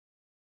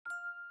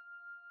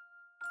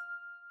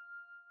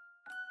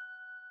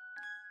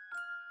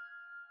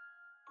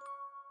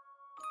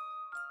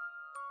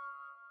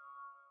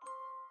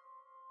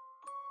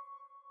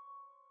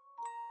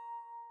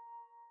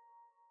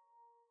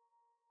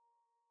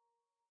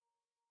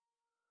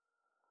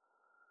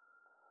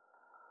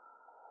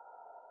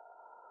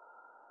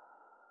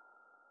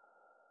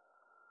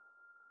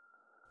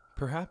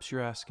Perhaps you're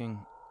asking,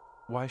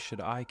 why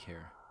should I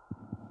care?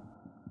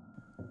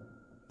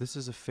 This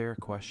is a fair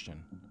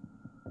question.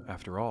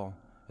 After all,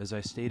 as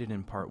I stated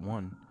in part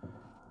 1,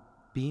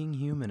 being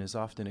human is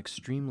often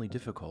extremely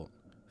difficult,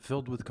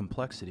 filled with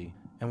complexity,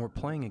 and we're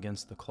playing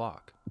against the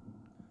clock.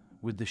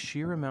 With the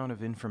sheer amount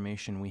of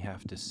information we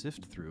have to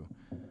sift through,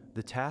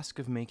 the task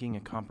of making a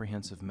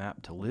comprehensive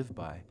map to live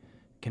by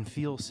can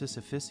feel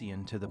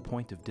Sisyphusian to the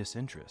point of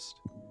disinterest.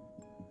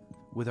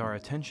 With our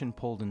attention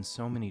pulled in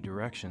so many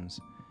directions,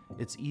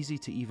 it's easy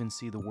to even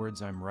see the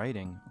words I'm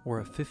writing or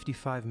a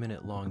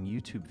 55-minute long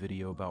YouTube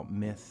video about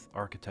myth,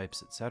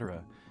 archetypes,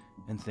 etc.,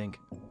 and think,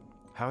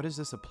 how does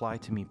this apply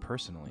to me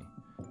personally?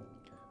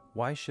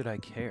 Why should I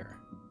care?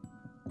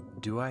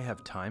 Do I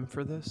have time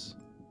for this?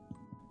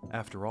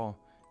 After all,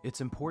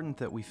 it's important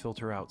that we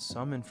filter out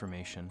some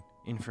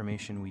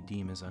information we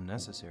deem as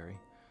unnecessary.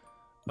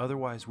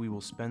 Otherwise, we will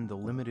spend the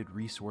limited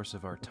resource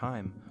of our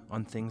time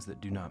on things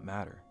that do not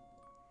matter.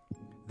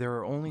 There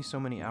are only so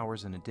many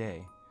hours in a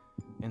day,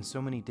 and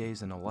so many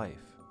days in a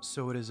life,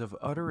 so it is of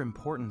utter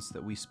importance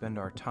that we spend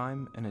our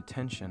time and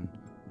attention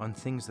on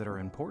things that are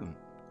important.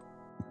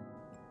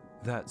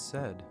 That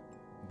said,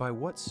 by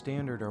what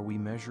standard are we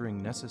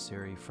measuring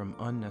necessary from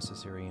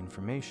unnecessary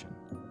information?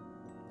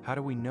 How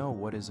do we know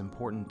what is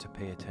important to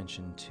pay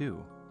attention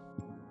to?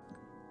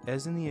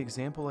 As in the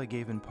example I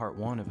gave in part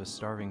 1 of a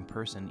starving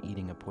person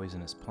eating a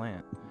poisonous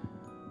plant,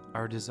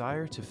 our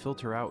desire to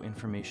filter out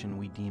information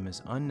we deem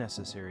as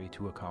unnecessary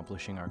to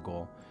accomplishing our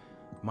goal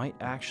might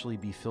actually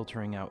be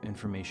filtering out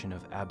information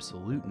of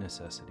absolute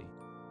necessity.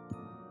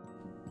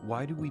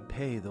 Why do we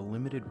pay the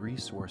limited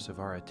resource of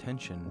our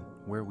attention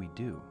where we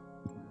do?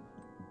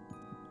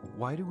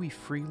 Why do we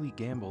freely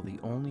gamble the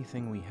only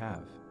thing we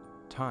have,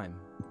 time,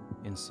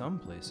 in some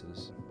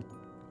places,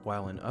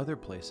 while in other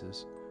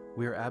places,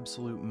 we are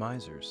absolute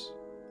misers?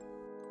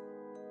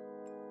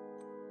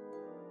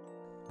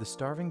 The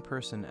starving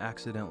person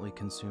accidentally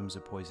consumes a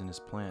poisonous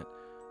plant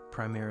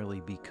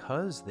primarily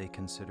because they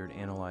considered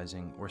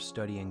analyzing or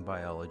studying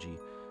biology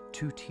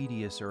too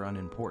tedious or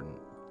unimportant.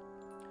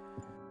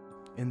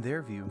 In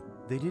their view,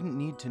 they didn't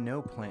need to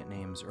know plant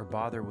names or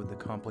bother with the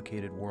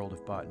complicated world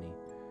of botany.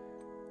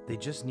 They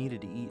just needed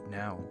to eat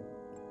now.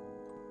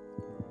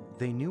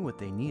 They knew what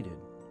they needed,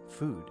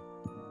 food,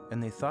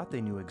 and they thought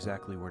they knew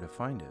exactly where to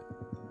find it.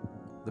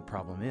 The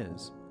problem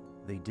is,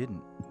 they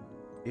didn't.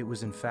 It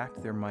was in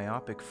fact their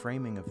myopic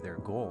framing of their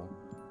goal,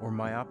 or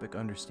myopic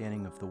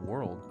understanding of the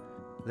world,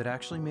 that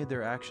actually made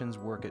their actions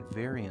work at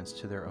variance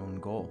to their own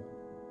goal.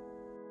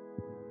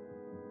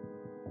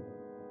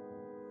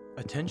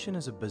 Attention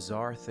is a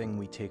bizarre thing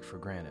we take for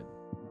granted.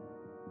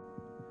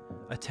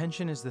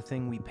 Attention is the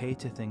thing we pay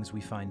to things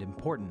we find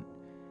important,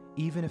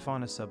 even if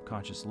on a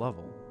subconscious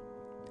level.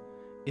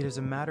 It is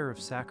a matter of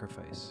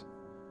sacrifice.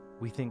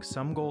 We think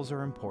some goals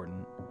are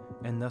important,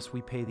 and thus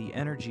we pay the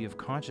energy of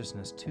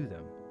consciousness to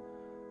them.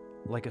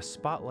 Like a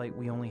spotlight,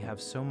 we only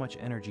have so much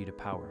energy to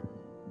power.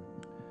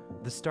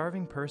 The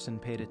starving person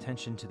paid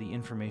attention to the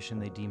information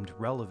they deemed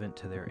relevant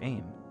to their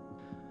aim.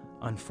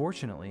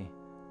 Unfortunately,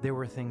 there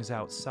were things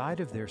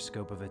outside of their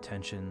scope of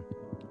attention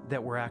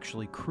that were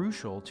actually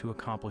crucial to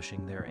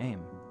accomplishing their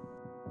aim.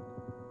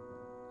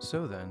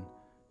 So then,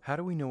 how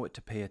do we know what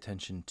to pay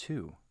attention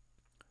to?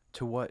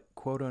 To what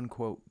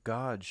quote-unquote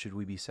God should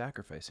we be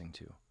sacrificing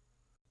to?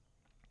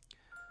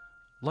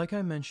 Like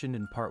I mentioned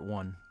in part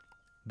 1,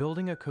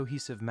 building a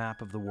cohesive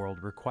map of the world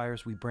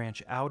requires we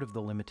branch out of the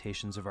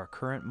limitations of our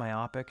current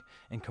myopic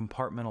and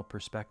compartmental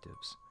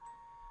perspectives.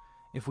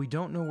 If we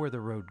don't know where the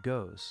road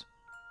goes,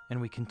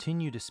 and we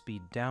continue to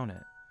speed down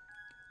it,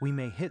 we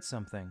may hit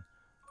something,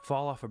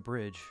 fall off a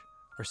bridge,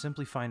 or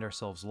simply find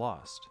ourselves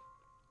lost.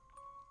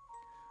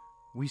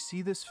 We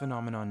see this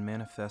phenomenon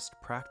manifest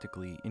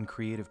practically in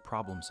creative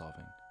problem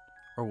solving,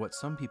 or what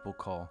some people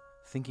call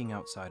thinking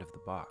outside of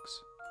the box.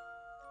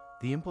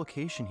 The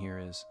implication here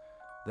is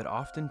that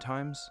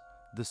oftentimes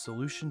the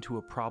solution to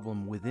a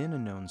problem within a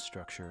known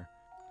structure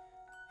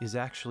is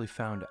actually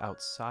found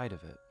outside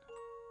of it.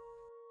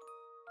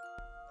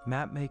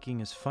 Map making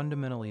is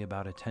fundamentally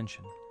about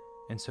attention,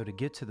 and so to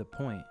get to the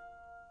point,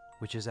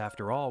 which is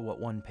after all what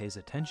one pays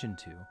attention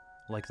to,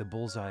 like the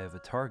bullseye of a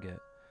target,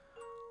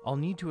 I'll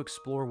need to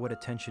explore what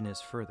attention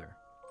is further.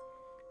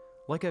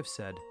 Like I've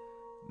said,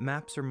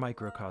 maps are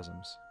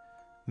microcosms,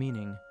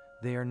 meaning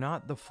they are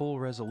not the full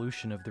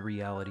resolution of the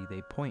reality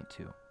they point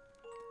to.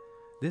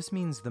 This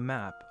means the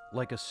map,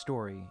 like a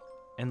story,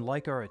 and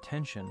like our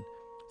attention,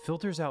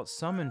 filters out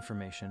some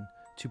information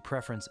to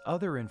preference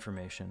other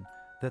information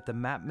that the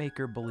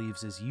mapmaker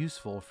believes is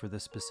useful for the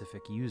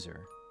specific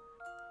user.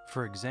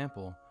 For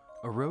example,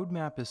 a road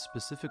map is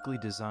specifically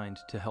designed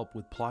to help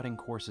with plotting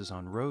courses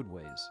on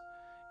roadways.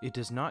 It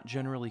does not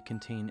generally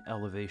contain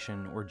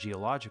elevation or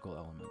geological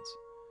elements.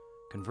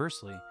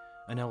 Conversely,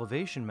 an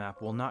elevation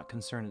map will not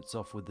concern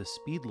itself with the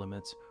speed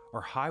limits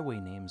or highway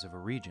names of a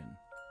region.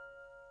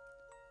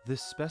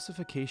 This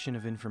specification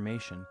of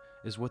information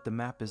is what the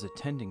map is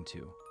attending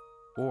to,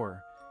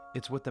 or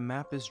it's what the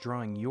map is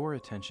drawing your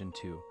attention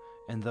to,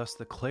 and thus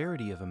the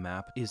clarity of a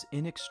map is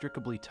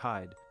inextricably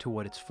tied to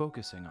what it's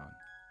focusing on.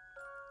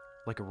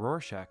 Like a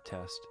Rorschach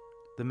test,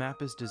 the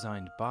map is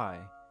designed by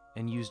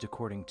and used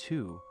according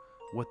to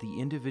what the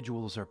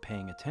individuals are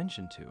paying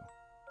attention to.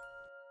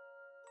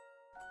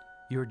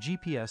 Your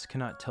GPS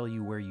cannot tell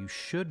you where you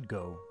should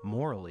go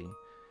morally.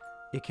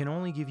 It can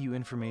only give you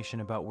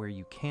information about where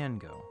you can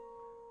go.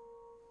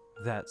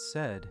 That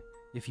said,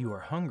 if you are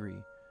hungry,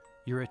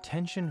 your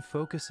attention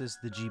focuses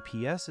the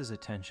GPS's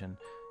attention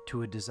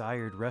to a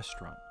desired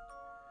restaurant.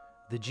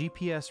 The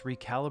GPS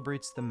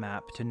recalibrates the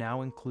map to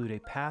now include a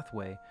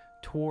pathway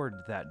toward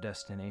that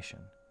destination.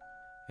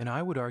 And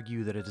I would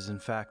argue that it is in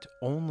fact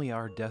only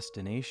our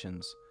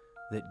destinations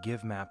that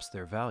give maps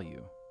their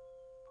value.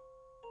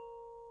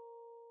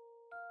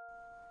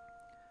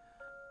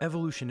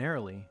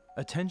 Evolutionarily,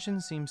 attention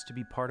seems to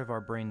be part of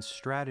our brain's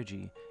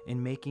strategy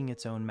in making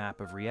its own map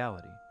of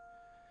reality.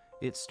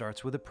 It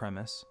starts with a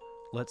premise,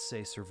 let's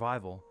say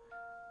survival,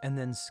 and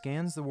then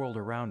scans the world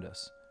around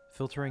us,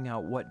 filtering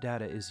out what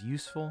data is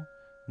useful,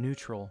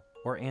 neutral,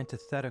 or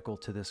antithetical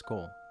to this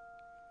goal.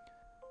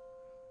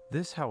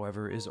 This,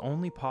 however, is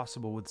only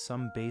possible with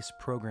some base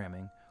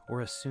programming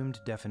or assumed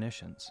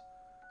definitions,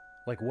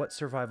 like what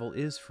survival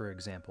is, for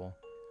example,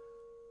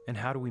 and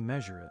how do we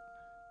measure it.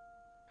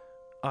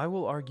 I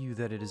will argue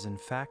that it is in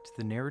fact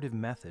the narrative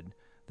method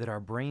that our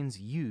brains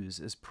use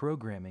as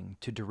programming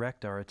to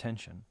direct our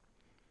attention.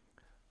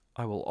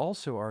 I will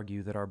also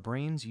argue that our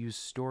brains use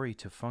story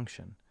to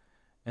function,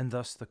 and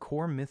thus the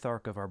core myth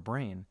arc of our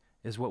brain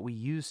is what we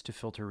use to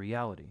filter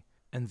reality,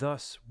 and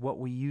thus what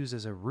we use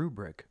as a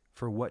rubric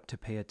for what to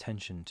pay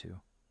attention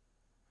to.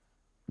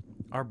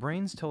 Our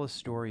brains tell a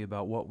story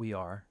about what we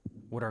are,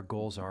 what our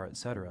goals are,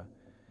 etc.,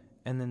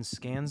 and then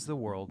scans the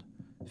world,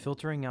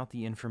 filtering out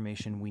the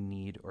information we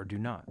need or do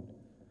not.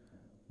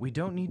 We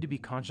don't need to be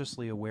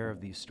consciously aware of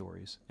these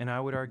stories, and I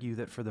would argue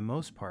that for the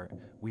most part,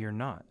 we are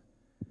not.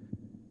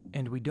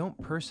 And we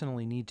don't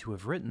personally need to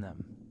have written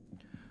them.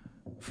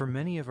 For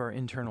many of our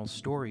internal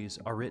stories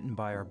are written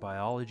by our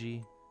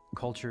biology,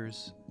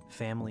 cultures,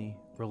 family,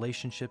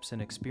 relationships,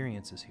 and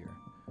experiences here.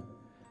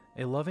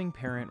 A loving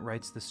parent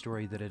writes the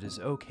story that it is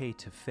okay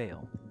to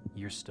fail,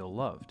 you're still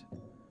loved.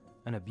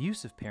 An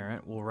abusive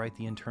parent will write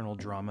the internal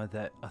drama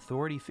that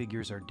authority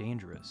figures are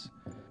dangerous.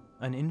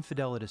 An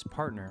infidelitous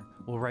partner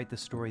will write the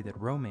story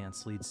that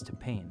romance leads to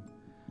pain.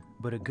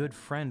 But a good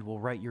friend will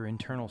write your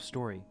internal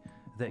story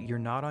that you're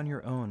not on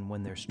your own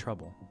when there's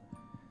trouble.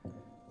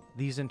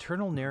 These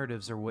internal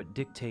narratives are what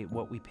dictate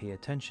what we pay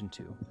attention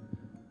to.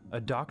 A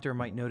doctor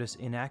might notice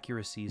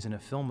inaccuracies in a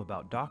film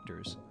about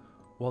doctors,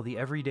 while the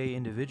everyday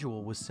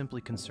individual was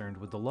simply concerned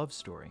with the love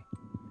story.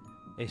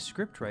 A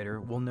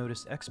scriptwriter will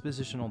notice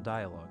expositional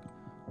dialogue,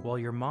 while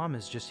your mom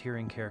is just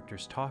hearing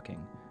characters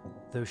talking,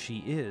 though she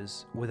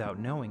is, without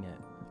knowing it,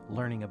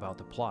 learning about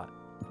the plot.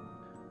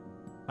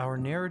 Our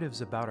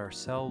narratives about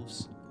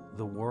ourselves,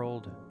 the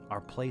world,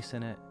 our place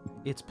in it,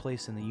 its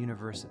place in the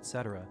universe,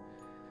 etc.,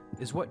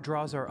 is what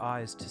draws our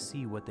eyes to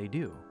see what they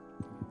do.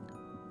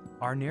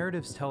 Our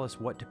narratives tell us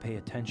what to pay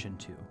attention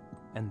to,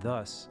 and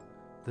thus,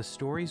 the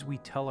stories we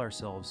tell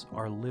ourselves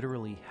are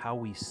literally how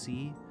we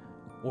see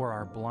or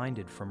are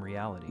blinded from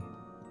reality.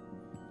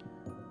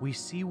 We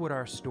see what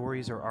our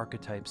stories or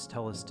archetypes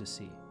tell us to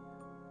see.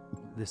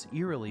 This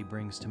eerily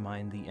brings to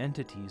mind the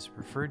entities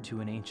referred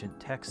to in ancient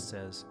texts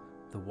as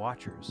the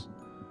Watchers,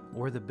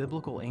 or the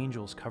biblical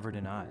angels covered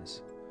in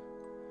eyes.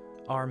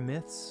 Our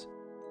myths,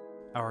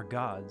 our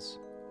gods,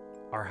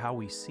 are how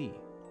we see.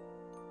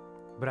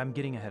 But I'm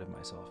getting ahead of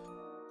myself.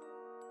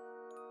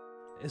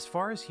 As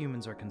far as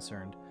humans are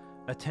concerned,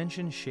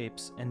 attention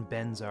shapes and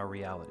bends our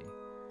reality.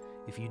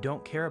 If you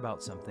don't care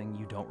about something,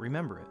 you don't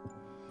remember it.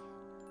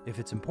 If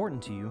it's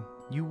important to you,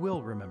 you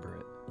will remember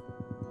it.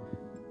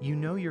 You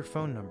know your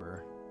phone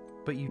number,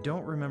 but you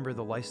don't remember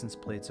the license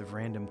plates of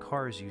random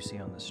cars you see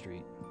on the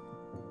street.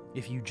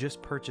 If you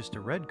just purchased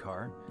a red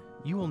car,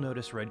 you will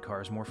notice red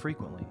cars more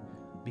frequently,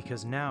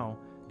 because now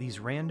these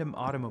random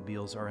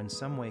automobiles are in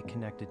some way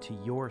connected to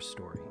your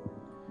story.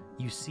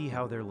 You see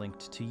how they're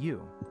linked to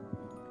you.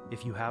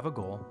 If you have a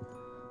goal,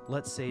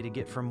 let's say to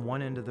get from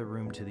one end of the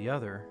room to the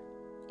other,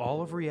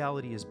 all of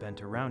reality is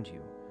bent around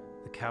you,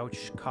 the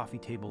couch, coffee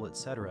table,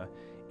 etc.,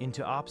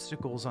 into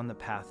obstacles on the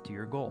path to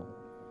your goal.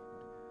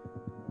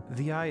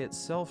 The eye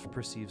itself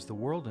perceives the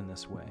world in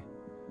this way.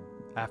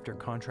 After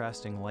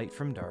contrasting light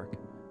from dark,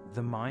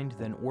 the mind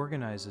then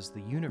organizes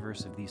the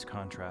universe of these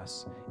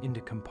contrasts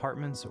into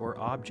compartments or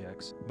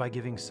objects by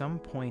giving some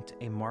point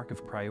a mark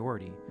of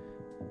priority,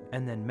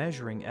 and then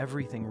measuring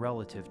everything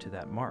relative to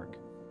that mark.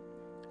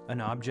 An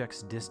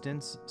object's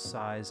distance,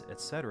 size,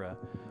 etc.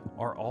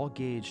 are all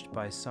gauged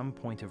by some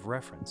point of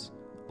reference,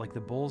 like the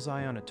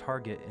bullseye on a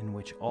target in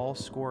which all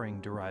scoring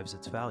derives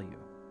its value.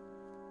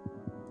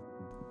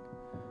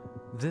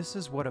 This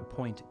is what a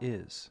point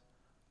is,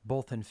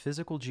 both in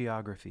physical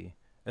geography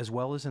as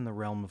well as in the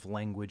realm of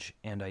language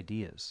and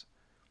ideas.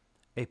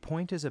 A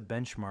point is a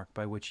benchmark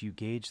by which you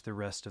gauge the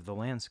rest of the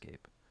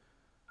landscape.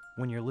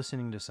 When you're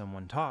listening to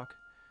someone talk,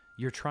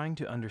 you're trying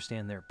to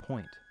understand their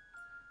point.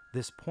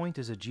 This point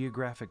is a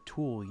geographic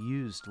tool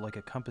used like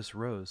a compass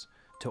rose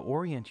to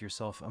orient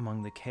yourself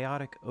among the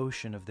chaotic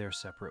ocean of their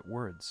separate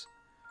words.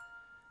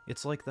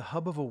 It's like the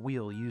hub of a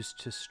wheel used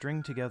to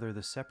string together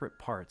the separate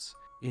parts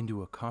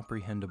into a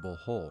comprehensible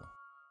whole.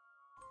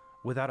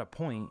 Without a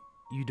point,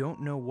 you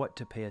don't know what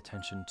to pay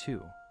attention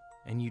to,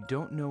 and you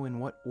don't know in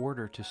what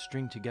order to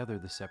string together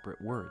the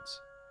separate words.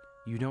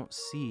 You don't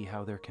see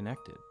how they're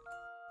connected.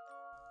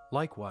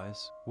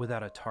 Likewise,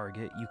 without a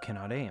target, you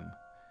cannot aim,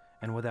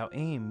 and without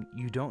aim,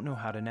 you don't know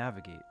how to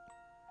navigate.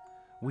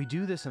 We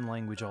do this in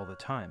language all the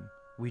time.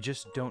 We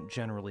just don't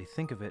generally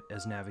think of it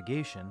as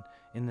navigation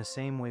in the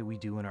same way we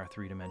do in our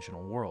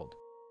three-dimensional world.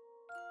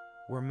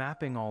 We're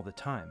mapping all the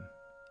time.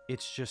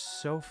 It's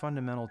just so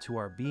fundamental to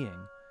our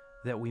being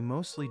that we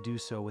mostly do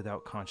so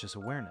without conscious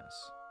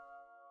awareness.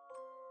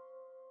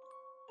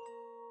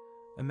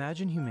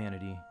 Imagine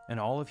humanity and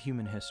all of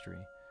human history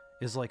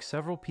is like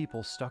several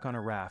people stuck on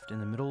a raft in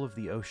the middle of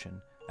the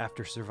ocean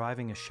after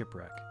surviving a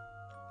shipwreck.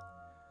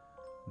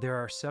 There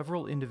are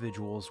several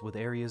individuals with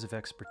areas of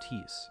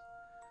expertise.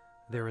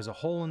 There is a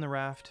hole in the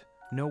raft,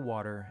 no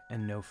water,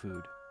 and no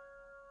food.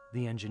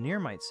 The engineer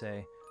might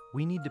say,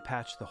 "We need to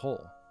patch the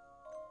hole,"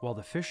 while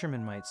the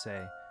fisherman might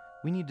say,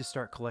 "We need to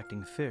start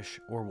collecting fish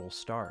or we'll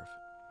starve."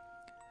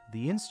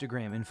 The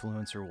Instagram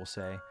influencer will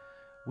say,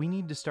 "We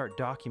need to start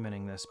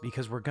documenting this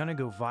because we're gonna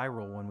go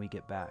viral when we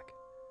get back."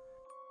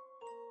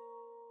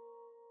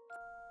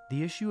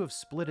 The issue of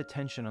split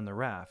attention on the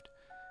raft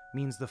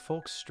means the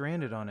folks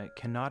stranded on it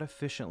cannot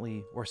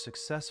efficiently or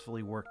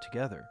successfully work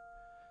together.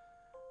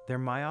 Their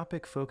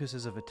myopic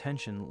focuses of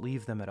attention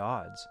leave them at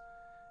odds,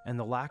 and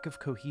the lack of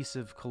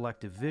cohesive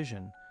collective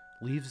vision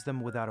leaves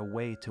them without a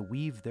way to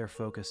weave their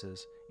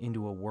focuses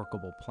into a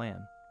workable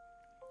plan.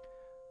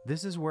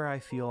 This is where I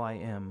feel I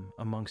am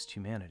amongst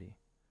humanity.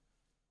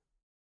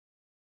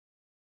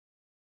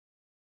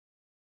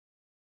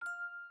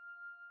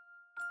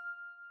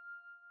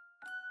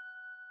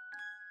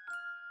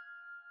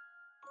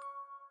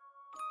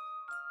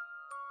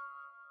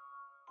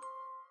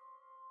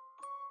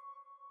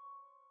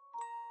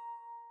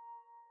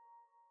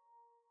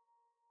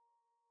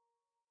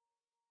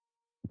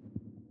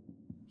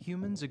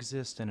 Humans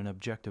exist in an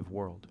objective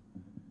world,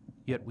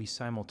 yet we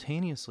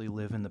simultaneously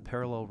live in the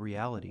parallel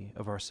reality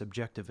of our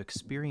subjective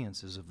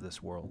experiences of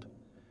this world.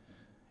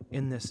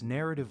 In this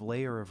narrative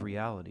layer of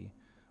reality,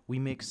 we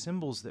make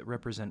symbols that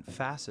represent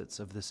facets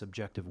of this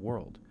objective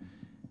world,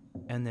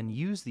 and then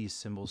use these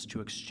symbols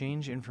to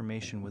exchange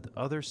information with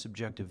other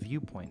subjective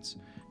viewpoints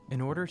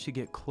in order to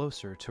get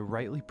closer to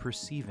rightly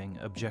perceiving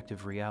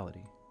objective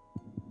reality.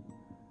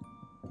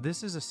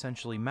 This is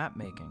essentially map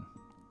making.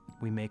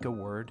 We make a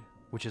word,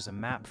 which is a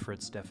map for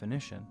its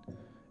definition,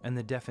 and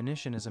the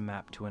definition is a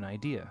map to an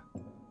idea.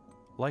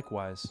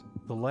 Likewise,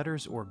 the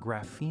letters or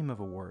grapheme of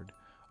a word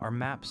are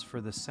maps for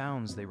the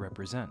sounds they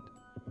represent.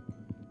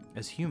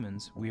 As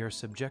humans, we are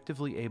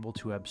subjectively able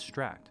to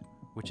abstract,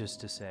 which is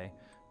to say,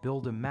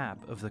 build a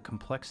map of the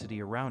complexity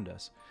around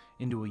us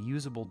into a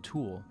usable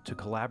tool to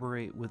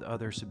collaborate with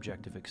other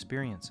subjective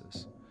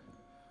experiences.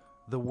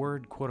 The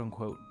word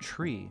quote-unquote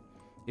tree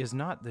is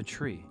not the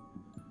tree.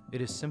 It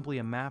is simply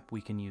a map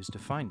we can use to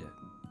find it.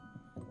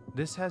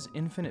 This has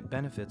infinite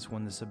benefits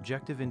when the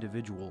subjective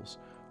individuals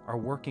are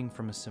working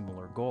from a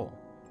similar goal.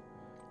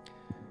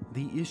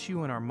 The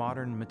issue in our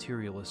modern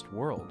materialist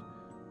world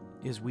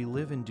is we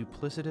live in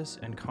duplicitous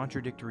and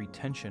contradictory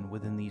tension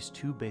within these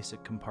two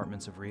basic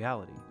compartments of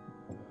reality.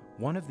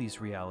 One of these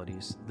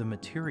realities, the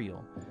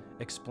material,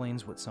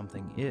 explains what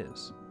something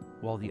is,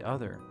 while the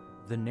other,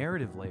 the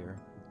narrative layer,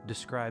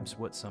 describes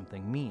what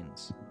something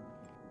means.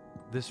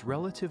 This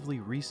relatively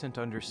recent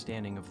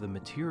understanding of the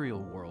material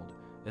world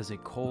as a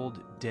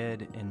cold,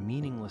 dead, and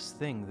meaningless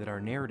thing that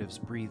our narratives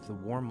breathe the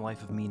warm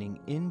life of meaning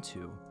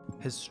into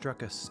has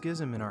struck a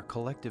schism in our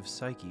collective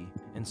psyche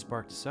and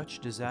sparked such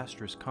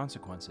disastrous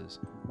consequences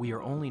we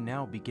are only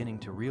now beginning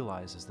to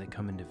realize as they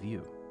come into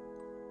view.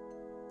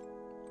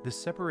 This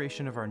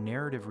separation of our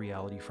narrative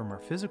reality from our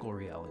physical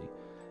reality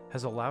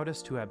has allowed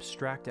us to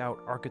abstract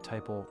out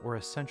archetypal or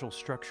essential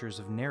structures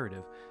of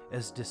narrative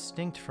as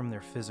distinct from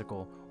their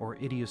physical or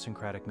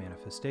idiosyncratic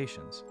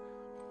manifestations.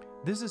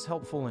 This is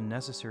helpful and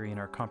necessary in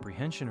our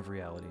comprehension of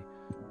reality.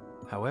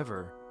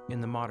 However, in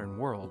the modern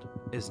world,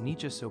 as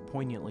Nietzsche so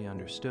poignantly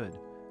understood,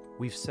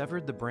 we've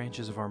severed the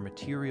branches of our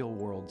material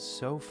world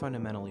so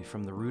fundamentally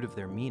from the root of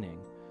their meaning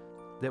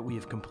that we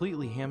have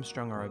completely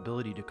hamstrung our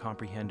ability to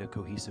comprehend a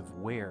cohesive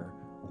where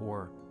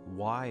or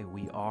why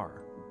we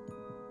are.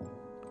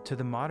 To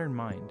the modern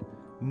mind,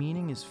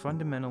 meaning is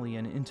fundamentally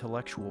an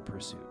intellectual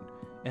pursuit,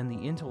 and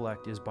the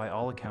intellect is by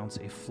all accounts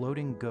a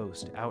floating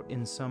ghost out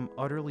in some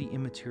utterly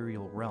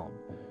immaterial realm.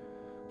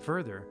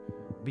 Further,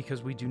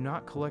 because we do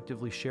not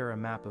collectively share a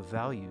map of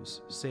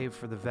values, save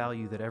for the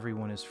value that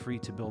everyone is free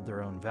to build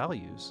their own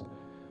values,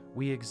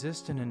 we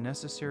exist in a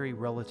necessary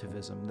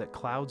relativism that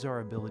clouds our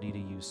ability to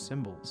use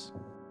symbols.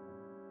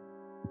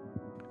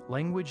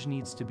 Language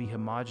needs to be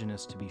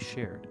homogeneous to be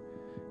shared.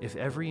 If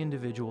every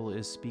individual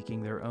is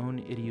speaking their own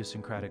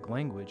idiosyncratic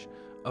language,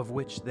 of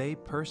which they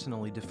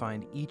personally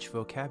define each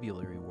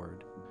vocabulary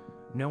word,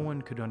 no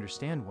one could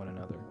understand one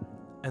another.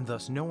 and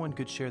thus no one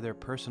could share their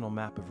personal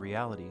map of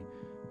reality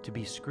to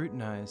be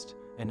scrutinized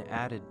and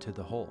added to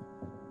the whole.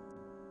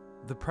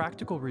 The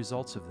practical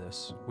results of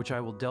this, which I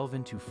will delve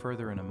into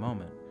further in a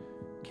moment,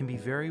 can be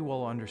very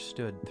well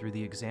understood through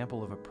the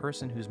example of a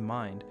person whose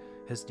mind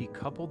has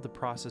decoupled the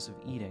process of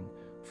eating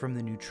from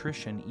the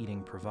nutrition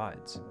eating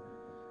provides.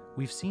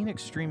 We've seen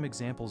extreme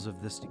examples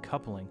of this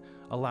decoupling,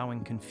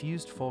 allowing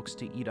confused folks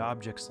to eat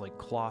objects like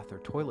cloth or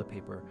toilet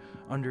paper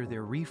under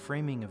their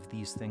reframing of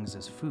these things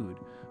as food,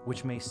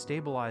 which may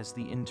stabilize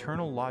the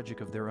internal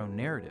logic of their own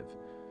narrative,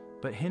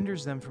 but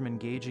hinders them from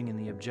engaging in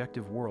the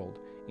objective world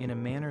in a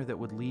manner that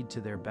would lead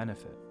to their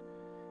benefit.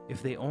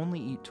 If they only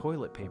eat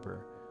toilet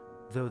paper,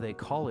 though they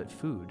call it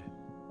food,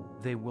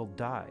 they will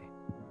die.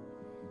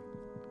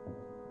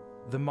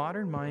 The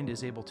modern mind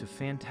is able to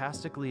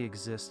fantastically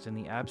exist in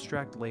the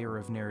abstract layer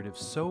of narrative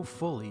so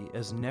fully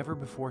as never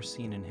before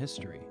seen in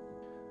history.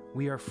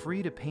 We are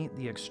free to paint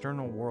the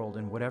external world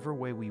in whatever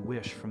way we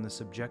wish from the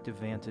subjective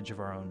vantage of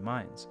our own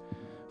minds,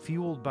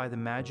 fueled by the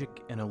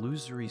magic and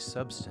illusory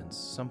substance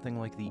something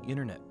like the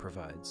internet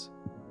provides.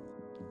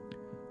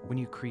 When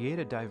you create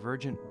a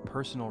divergent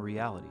personal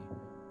reality,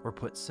 or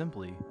put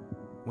simply,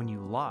 when you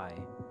lie,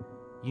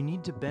 you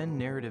need to bend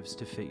narratives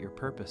to fit your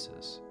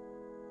purposes.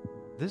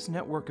 This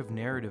network of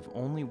narrative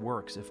only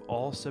works if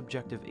all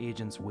subjective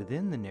agents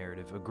within the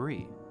narrative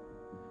agree.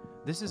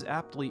 This is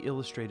aptly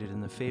illustrated in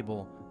the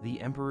fable,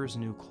 The Emperor's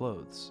New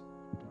Clothes.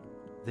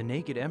 The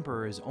naked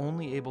emperor is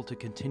only able to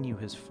continue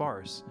his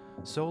farce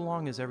so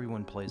long as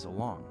everyone plays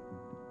along.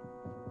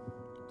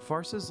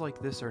 Farces like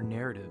this are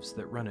narratives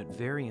that run at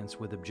variance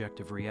with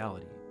objective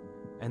reality,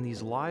 and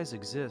these lies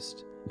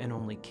exist and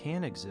only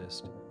can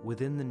exist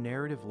within the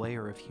narrative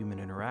layer of human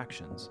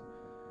interactions,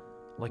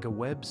 like a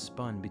web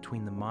spun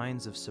between the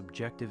minds of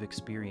subjective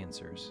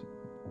experiencers.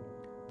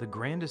 The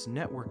grandest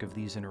network of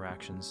these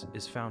interactions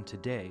is found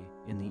today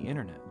in the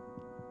internet.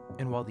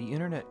 And while the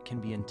internet can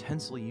be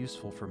intensely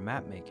useful for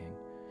map making,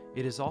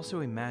 it is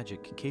also a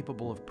magic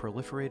capable of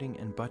proliferating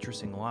and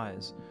buttressing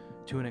lies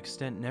to an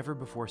extent never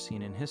before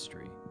seen in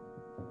history.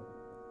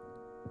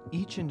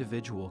 Each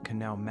individual can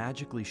now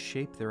magically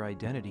shape their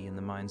identity in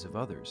the minds of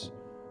others,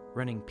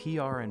 running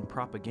PR and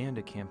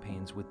propaganda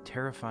campaigns with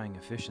terrifying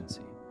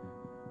efficiency.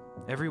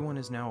 Everyone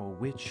is now a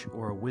witch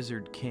or a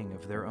wizard king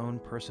of their own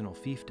personal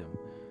fiefdom,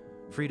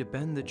 free to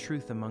bend the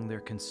truth among their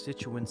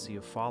constituency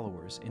of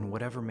followers in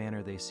whatever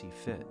manner they see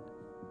fit.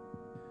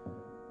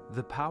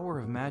 The power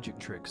of magic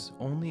tricks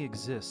only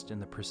exists in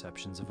the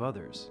perceptions of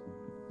others,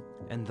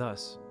 and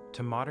thus,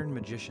 to modern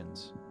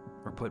magicians,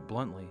 or put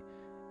bluntly,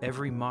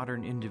 every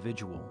modern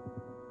individual,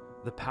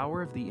 the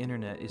power of the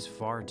internet is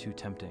far too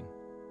tempting,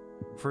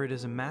 for it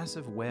is a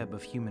massive web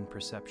of human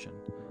perception,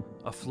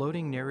 a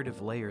floating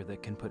narrative layer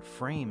that can put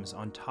frames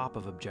on top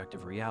of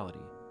objective reality.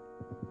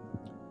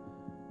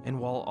 And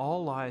while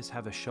all lies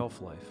have a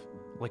shelf life,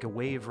 like a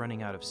wave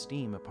running out of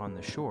steam upon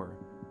the shore,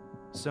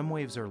 some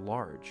waves are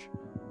large,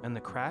 and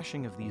the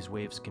crashing of these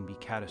waves can be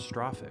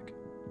catastrophic.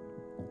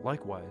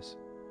 Likewise,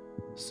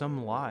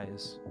 some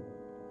lies,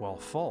 while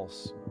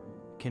false,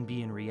 can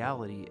be in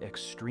reality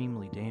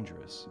extremely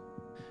dangerous.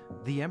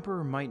 The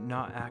emperor might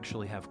not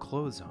actually have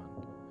clothes on,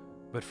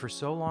 but for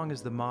so long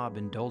as the mob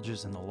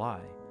indulges in the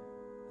lie,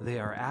 they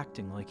are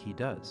acting like he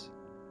does.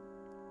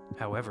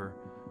 However,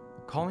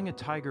 calling a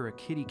tiger a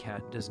kitty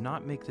cat does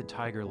not make the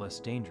tiger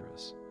less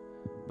dangerous,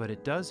 but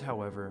it does,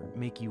 however,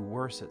 make you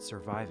worse at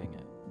surviving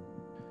it.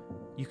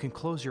 You can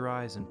close your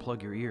eyes and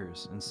plug your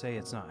ears and say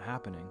it's not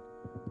happening,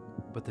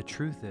 but the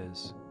truth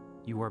is,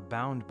 you are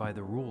bound by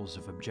the rules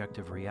of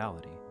objective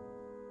reality.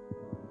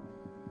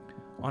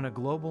 On a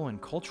global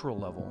and cultural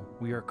level,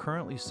 we are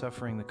currently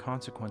suffering the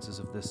consequences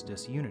of this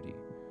disunity.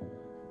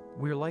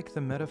 We're like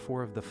the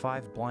metaphor of the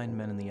 5 blind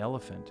men and the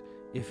elephant,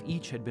 if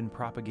each had been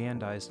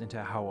propagandized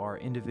into how our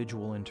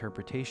individual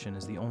interpretation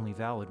is the only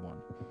valid one.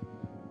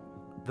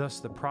 Thus,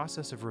 the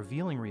process of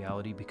revealing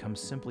reality becomes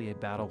simply a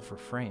battle for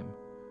frame.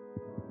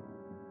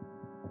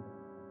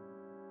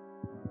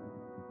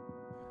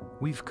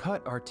 We've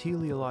cut our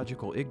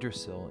teleological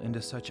Yggdrasil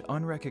into such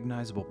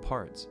unrecognizable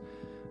parts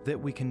that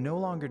we can no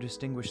longer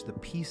distinguish the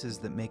pieces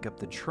that make up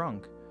the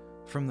trunk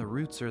from the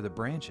roots or the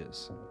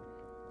branches.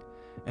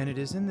 And it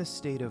is in this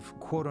state of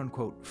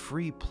quote-unquote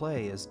free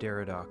play, as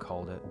Derrida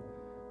called it,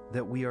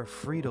 that we are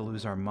free to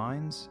lose our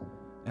minds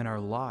and our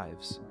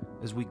lives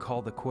as we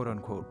call the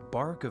quote-unquote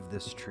bark of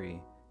this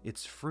tree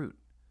its fruit,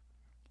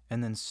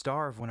 and then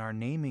starve when our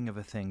naming of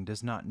a thing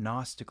does not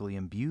gnostically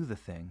imbue the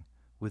thing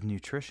with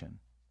nutrition.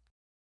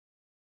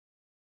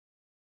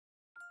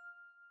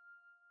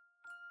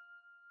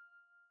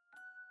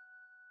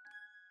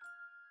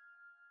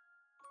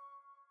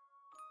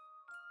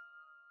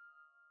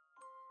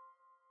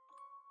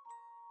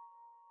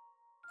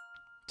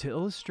 To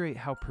illustrate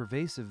how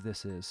pervasive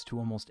this is to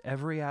almost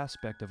every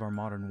aspect of our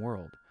modern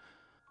world,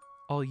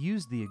 I'll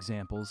use the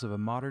examples of a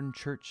modern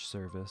church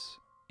service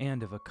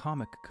and of a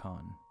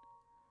Comic-Con.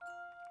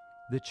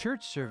 The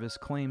church service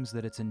claims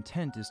that its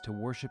intent is to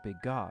worship a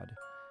god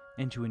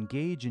and to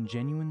engage in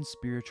genuine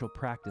spiritual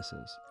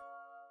practices,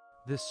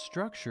 This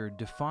structure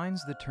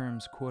defines the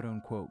terms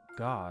quote-unquote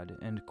God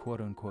and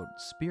quote-unquote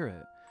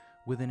spirit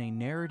within a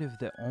narrative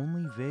that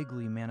only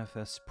vaguely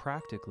manifests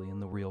practically in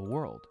the real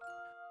world.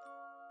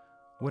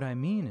 What I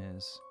mean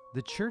is,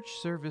 the church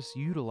service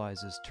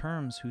utilizes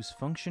terms whose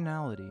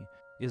functionality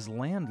is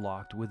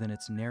landlocked within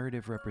its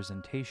narrative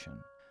representation.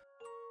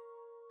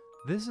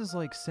 This is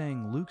like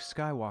saying Luke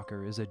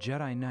Skywalker is a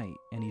Jedi Knight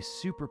and he's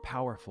super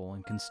powerful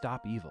and can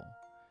stop evil.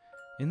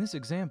 In this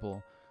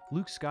example,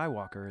 Luke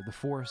Skywalker, the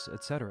Force,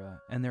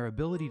 etc., and their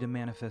ability to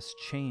manifest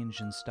change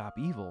and stop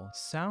evil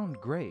sound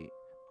great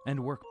and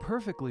work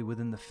perfectly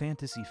within the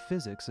fantasy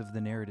physics of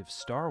the narrative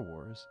Star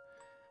Wars.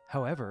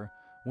 However,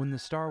 when the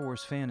Star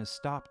Wars fan is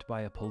stopped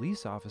by a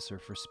police officer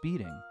for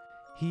speeding,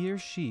 he or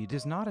she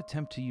does not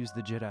attempt to use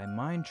the Jedi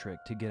mind trick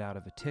to get out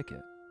of a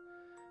ticket.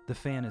 The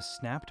fan is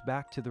snapped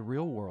back to the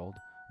real world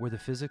where the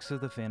physics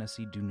of the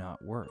fantasy do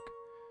not work.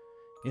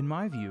 In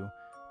my view,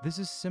 this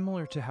is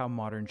similar to how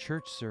modern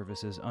church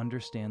services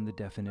understand the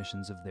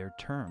definitions of their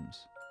terms.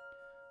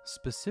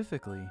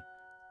 Specifically,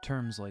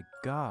 terms like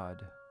God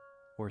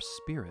or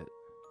Spirit.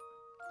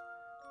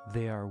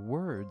 They are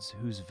words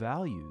whose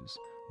values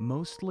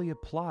mostly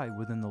apply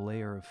within the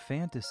layer of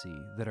fantasy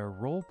that are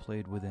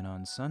role-played within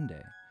on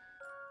Sunday,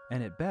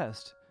 and at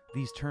best,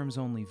 these terms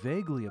only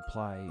vaguely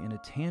apply in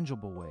a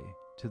tangible way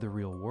to the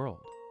real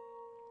world.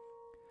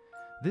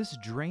 This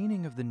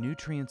draining of the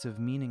nutrients of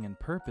meaning and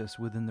purpose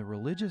within the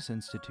religious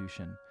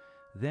institution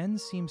then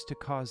seems to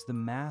cause the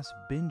mass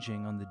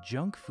binging on the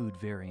junk food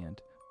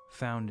variant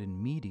found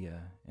in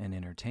media and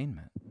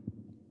entertainment.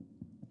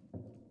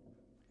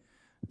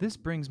 This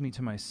brings me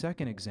to my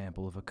second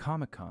example of a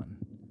Comic-Con.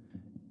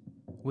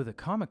 With a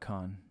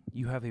Comic-Con,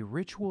 you have a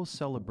ritual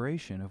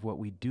celebration of what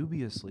we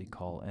dubiously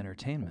call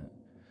entertainment.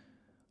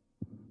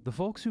 The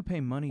folks who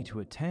pay money to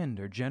attend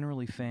are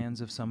generally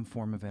fans of some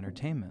form of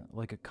entertainment,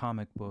 like a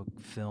comic book,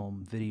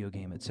 film, video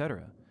game,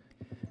 etc.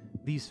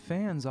 These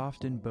fans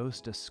often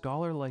boast a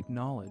scholar-like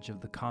knowledge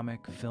of the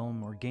comic,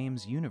 film, or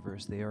games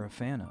universe they are a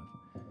fan of.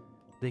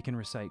 They can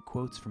recite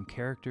quotes from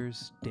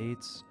characters,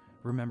 dates,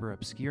 remember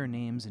obscure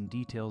names and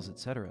details,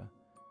 etc.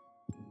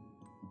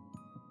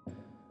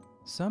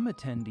 Some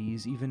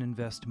attendees even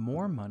invest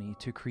more money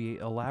to create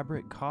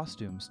elaborate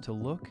costumes to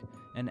look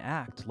and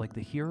act like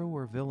the hero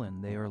or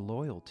villain they are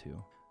loyal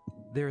to.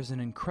 There is an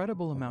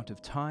incredible amount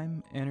of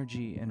time,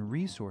 energy, and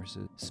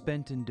resources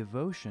spent in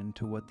devotion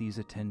to what these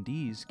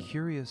attendees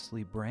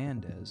curiously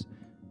brand as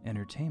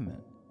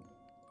entertainment.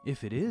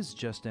 If it is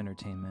just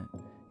entertainment,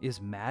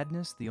 is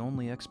madness the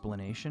only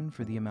explanation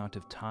for the amount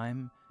of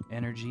time,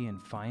 energy,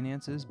 and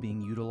finances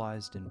being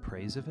utilized in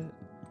praise of it?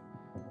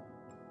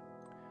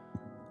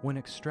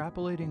 When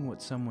extrapolating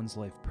what someone's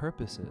life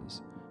purpose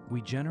is,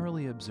 we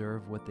generally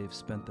observe what they've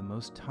spent the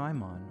most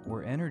time on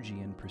or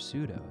energy in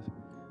pursuit of,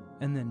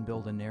 and then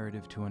build a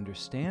narrative to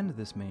understand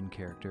this main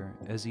character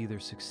as either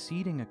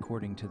succeeding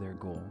according to their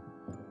goal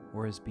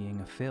or as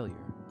being a failure.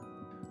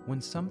 When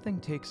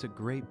something takes a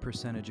great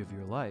percentage of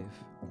your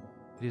life,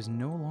 it is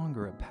no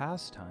longer a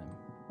pastime.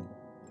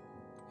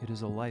 It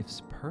is a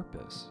life's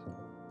purpose.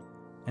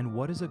 And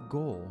what is a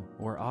goal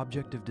or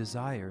object of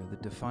desire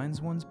that defines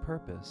one's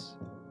purpose,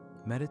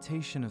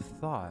 meditation of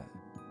thought,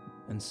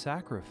 and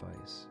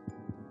sacrifice,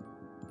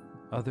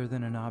 other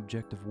than an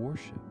object of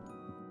worship?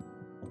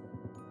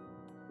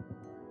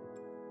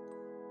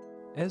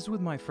 As with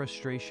my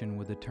frustration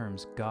with the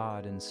terms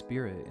God and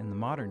Spirit in the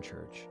modern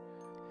church,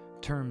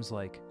 terms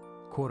like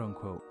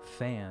quote-unquote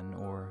fan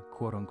or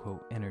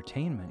quote-unquote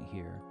entertainment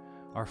here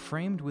are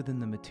framed within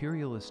the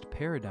materialist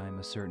paradigm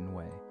a certain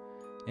way,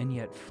 and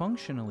yet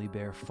functionally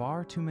bear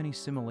far too many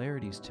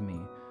similarities to me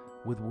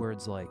with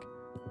words like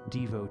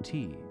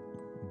devotee,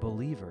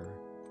 believer,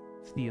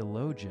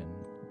 theologian,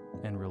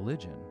 and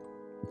religion.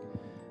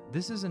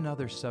 This is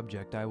another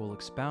subject I will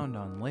expound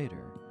on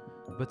later,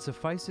 but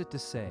suffice it to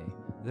say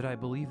that I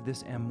believe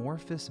this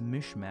amorphous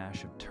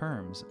mishmash of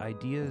terms,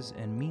 ideas,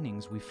 and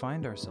meanings we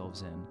find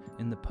ourselves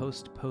in the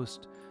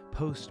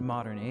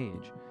postmodern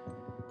age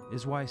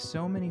is why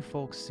so many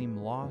folks seem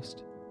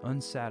lost,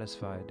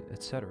 unsatisfied,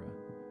 etc.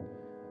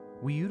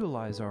 We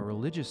utilize our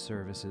religious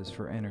services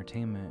for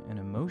entertainment and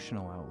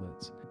emotional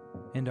outlets,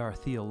 and our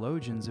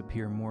theologians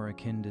appear more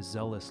akin to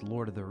zealous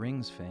Lord of the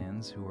Rings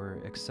fans who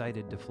are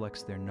excited to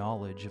flex their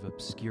knowledge of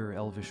obscure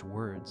elvish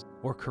words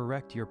or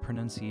correct your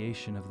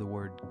pronunciation of the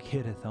word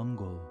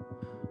Kirithungol,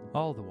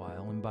 all the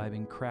while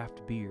imbibing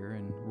craft beer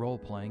and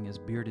role-playing as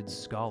bearded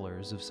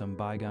scholars of some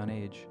bygone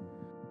age.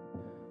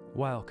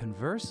 While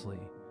conversely,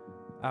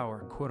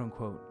 our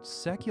quote-unquote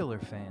secular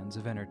fans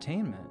of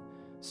entertainment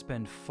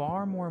spend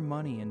far more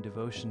money in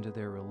devotion to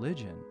their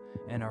religion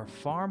and are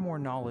far more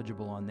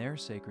knowledgeable on their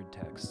sacred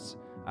texts,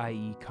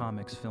 i.e.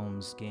 comics,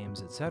 films,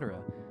 games,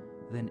 etc.,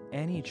 than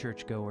any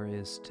churchgoer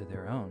is to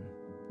their own.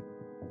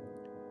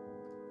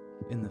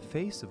 In the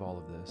face of all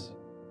of this,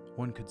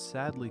 one could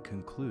sadly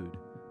conclude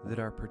that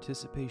our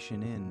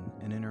participation in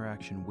and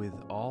interaction with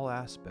all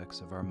aspects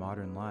of our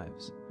modern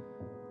lives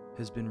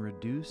has been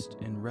reduced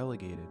and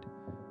relegated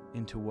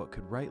into what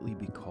could rightly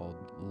be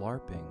called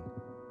LARPing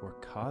or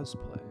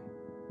cosplay.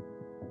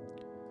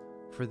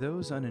 For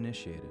those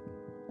uninitiated,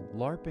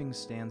 LARPing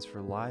stands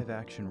for live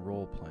action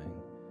role playing,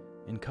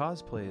 and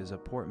cosplay is a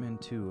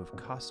portmanteau of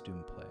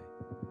costume play.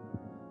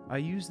 I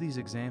use these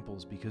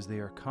examples because they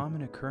are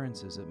common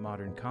occurrences at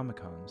modern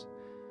Comic-Cons,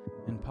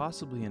 and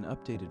possibly an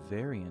updated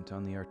variant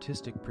on the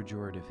artistic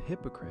pejorative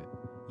hypocrite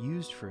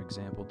used, for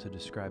example, to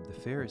describe the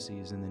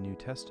Pharisees in the New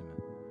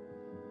Testament.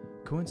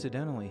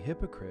 Coincidentally,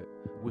 hypocrite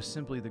was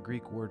simply the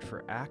Greek word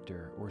for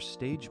actor or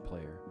stage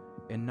player,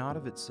 and not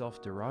of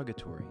itself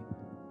derogatory,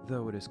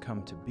 though it has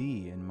come to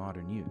be in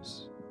modern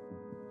use.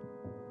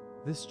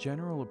 This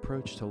general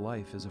approach to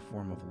life as a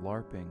form of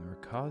LARPing or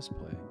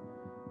cosplay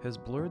has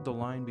blurred the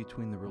line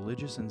between the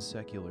religious and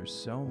secular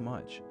so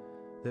much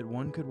that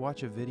one could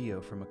watch a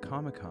video from a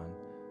Comic-Con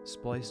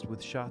spliced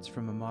with shots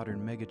from a modern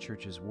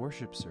megachurch's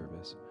worship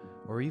service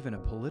or even a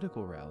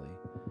political rally,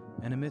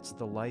 and amidst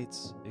the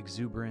lights,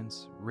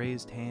 exuberance,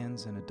 raised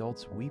hands, and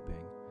adults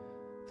weeping,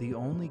 the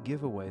only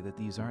giveaway that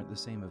these aren't the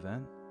same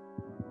event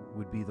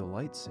would be the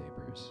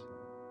lightsabers.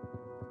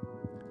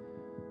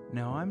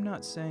 Now, I'm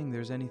not saying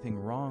there's anything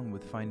wrong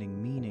with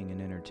finding meaning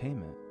in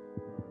entertainment.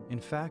 In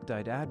fact,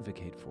 I'd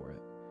advocate for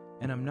it.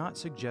 And I'm not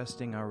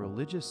suggesting our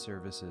religious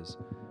services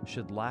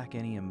should lack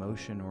any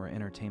emotion or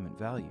entertainment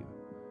value.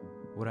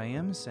 What I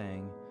am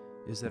saying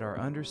is that our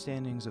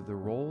understandings of the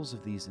roles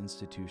of these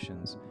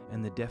institutions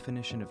and the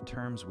definition of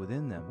terms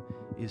within them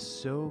is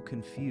so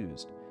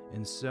confused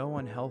and so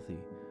unhealthy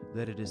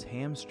that it is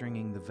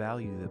hamstringing the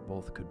value that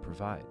both could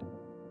provide.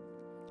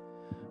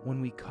 When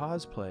we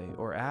cosplay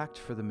or act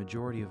for the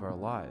majority of our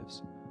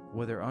lives,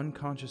 whether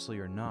unconsciously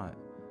or not,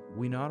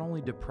 we not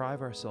only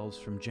deprive ourselves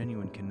from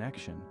genuine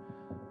connection,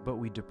 but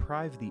we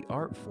deprive the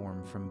art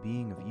form from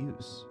being of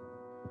use.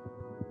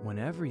 When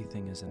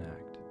everything is an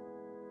act,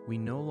 we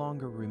no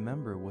longer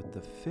remember what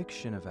the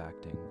fiction of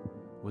acting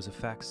was a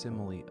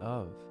facsimile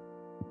of,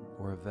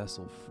 or a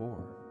vessel for.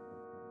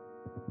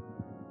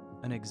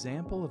 An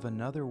example of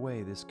another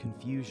way this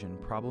confusion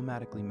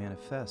problematically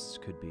manifests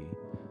could be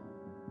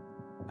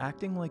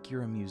acting like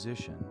you're a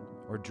musician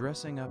or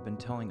dressing up and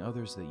telling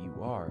others that you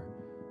are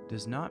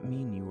does not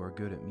mean you are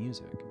good at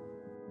music.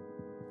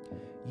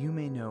 You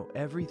may know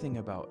everything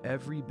about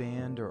every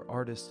band or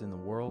artist in the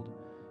world,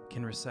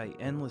 can recite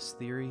endless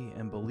theory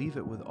and believe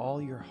it with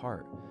all your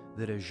heart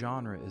that a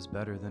genre is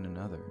better than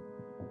another.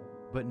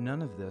 But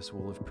none of this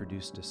will have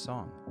produced a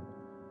song.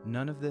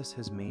 None of this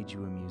has made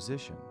you a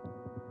musician.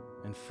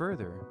 And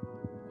further,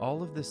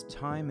 all of this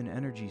time and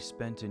energy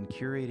spent in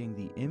curating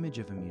the image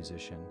of a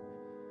musician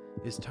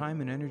is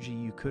time and energy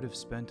you could have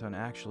spent on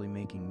actually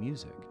making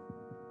music.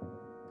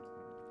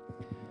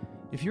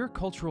 If your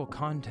cultural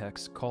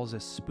context calls a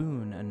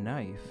spoon a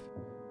knife,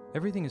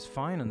 everything is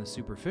fine on the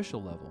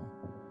superficial level.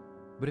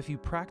 But if you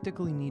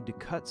practically need to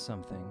cut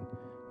something,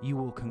 you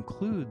will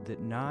conclude that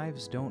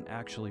knives don't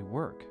actually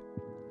work.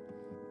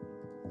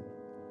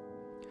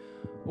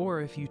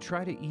 Or if you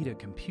try to eat a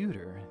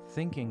computer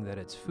thinking that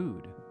it's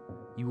food,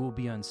 you will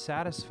be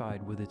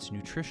unsatisfied with its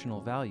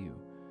nutritional value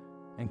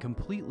and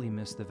completely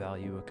miss the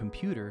value a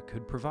computer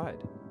could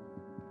provide.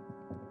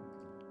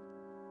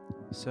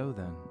 So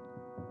then,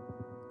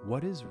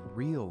 what is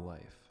real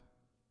life?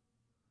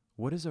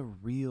 What is a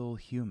real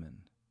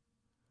human?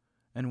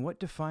 And what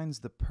defines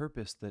the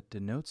purpose that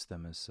denotes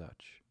them as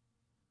such?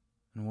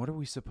 And what are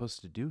we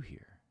supposed to do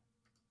here?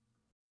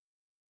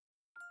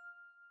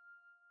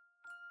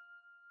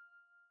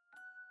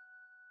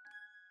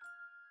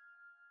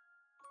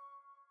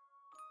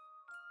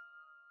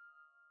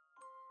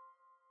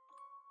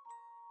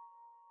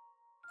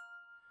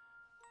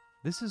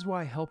 This is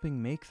why helping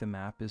make the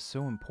map is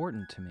so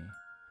important to me.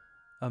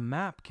 A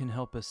map can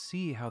help us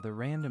see how the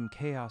random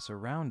chaos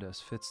around us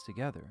fits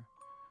together,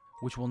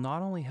 which will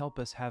not only help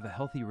us have a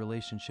healthy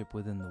relationship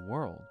within the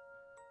world,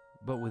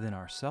 but within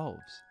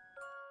ourselves.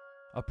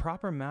 A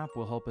proper map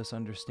will help us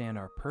understand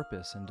our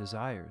purpose and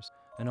desires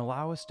and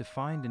allow us to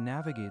find and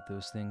navigate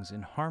those things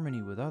in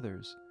harmony with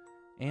others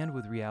and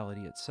with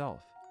reality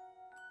itself.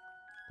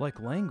 Like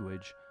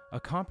language, a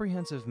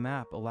comprehensive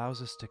map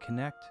allows us to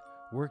connect,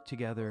 work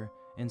together,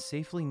 and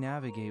safely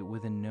navigate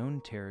within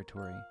known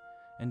territory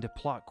and to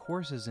plot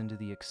courses into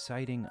the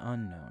exciting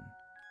unknown.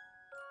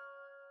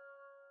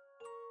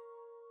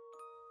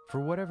 For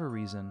whatever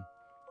reason,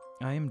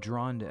 I am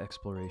drawn to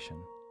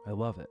exploration. I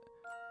love it.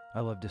 I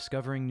love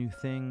discovering new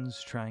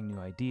things, trying new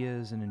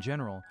ideas, and in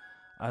general,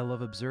 I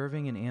love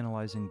observing and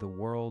analyzing the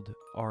world,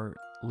 art,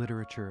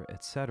 literature,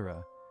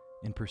 etc.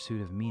 in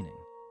pursuit of meaning.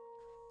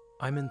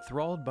 I'm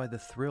enthralled by the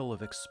thrill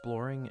of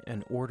exploring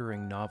and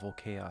ordering novel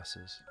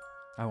chaoses.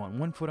 I want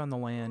one foot on the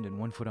land and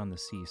one foot on the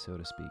sea, so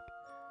to speak.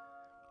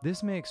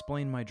 This may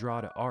explain my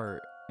draw to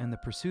art and the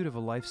pursuit of a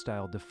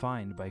lifestyle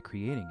defined by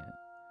creating it.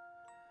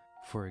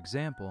 For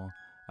example,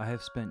 I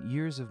have spent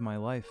years of my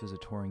life as a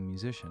touring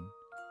musician.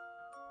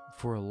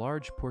 For a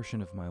large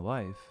portion of my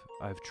life,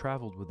 I've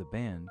traveled with a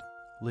band,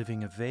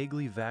 living a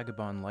vaguely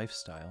vagabond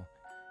lifestyle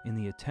in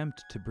the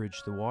attempt to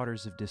bridge the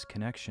waters of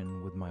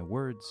disconnection with my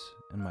words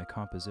and my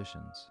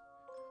compositions.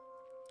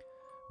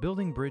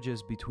 Building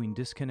bridges between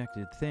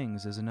disconnected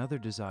things is another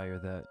desire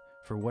that,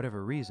 for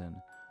whatever reason,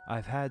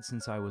 I've had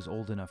since I was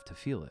old enough to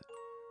feel it.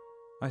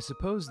 I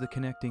suppose the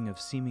connecting of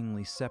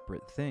seemingly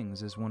separate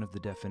things is one of the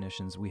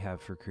definitions we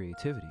have for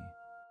creativity.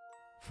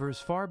 For as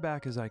far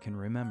back as I can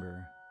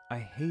remember, I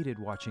hated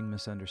watching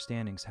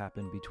misunderstandings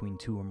happen between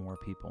two or more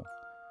people,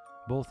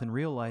 both in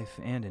real life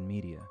and in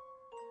media.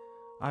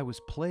 I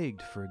was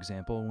plagued, for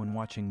example, when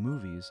watching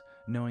movies,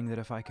 knowing that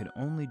if I could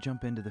only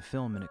jump into the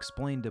film and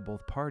explain to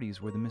both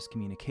parties where the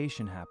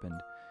miscommunication happened,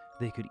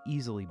 they could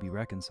easily be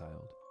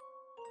reconciled.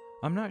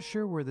 I'm not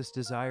sure where this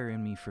desire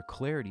in me for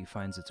clarity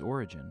finds its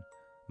origin.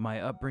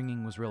 My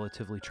upbringing was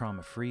relatively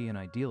trauma-free and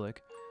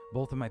idyllic.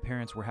 Both of my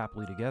parents were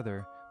happily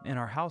together, and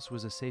our house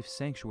was a safe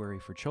sanctuary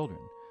for children.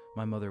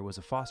 My mother was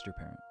a foster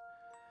parent.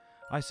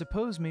 I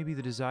suppose maybe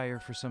the desire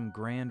for some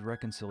grand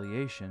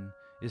reconciliation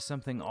is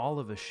something all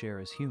of us share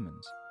as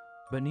humans.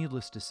 But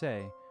needless to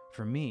say,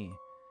 for me,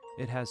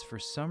 it has for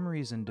some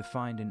reason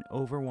defined an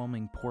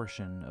overwhelming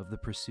portion of the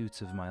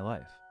pursuits of my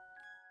life.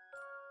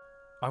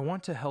 I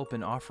want to help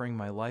in offering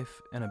my life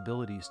and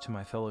abilities to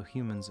my fellow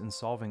humans in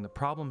solving the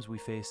problems we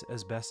face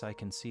as best I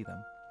can see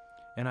them.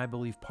 And I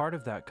believe part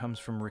of that comes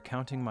from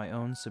recounting my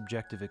own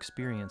subjective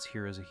experience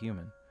here as a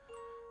human.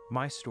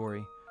 My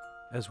story,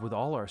 as with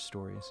all our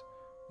stories,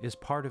 is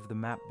part of the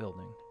map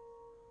building.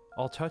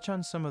 I'll touch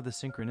on some of the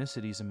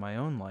synchronicities in my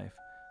own life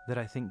that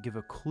I think give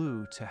a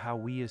clue to how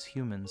we as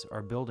humans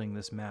are building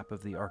this map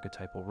of the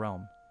archetypal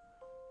realm.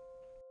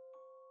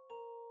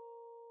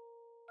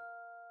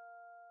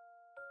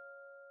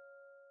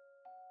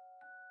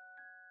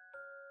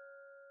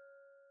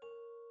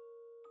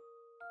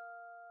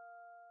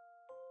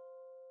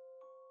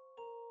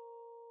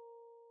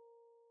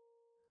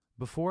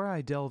 Before I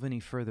delve any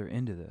further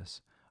into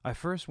this, I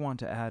first want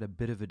to add a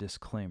bit of a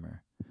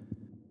disclaimer.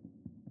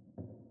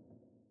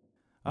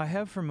 I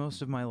have for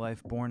most of my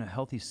life borne a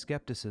healthy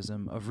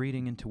skepticism of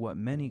reading into what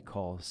many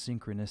call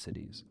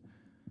synchronicities.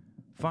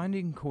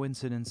 Finding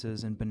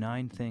coincidences and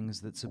benign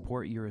things that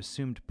support your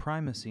assumed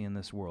primacy in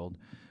this world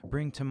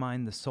bring to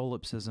mind the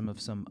solipsism of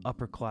some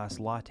upper-class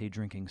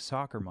latte-drinking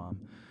soccer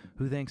mom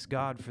who thanks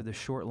God for the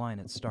short line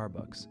at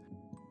Starbucks,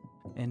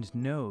 and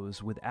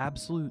knows with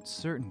absolute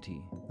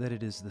certainty that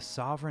it is the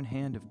sovereign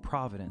hand of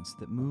Providence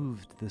that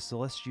moved the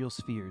celestial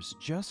spheres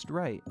just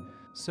right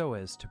so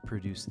as to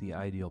produce the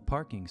ideal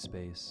parking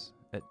space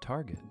at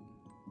Target.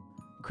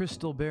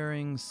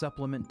 Crystal-bearing,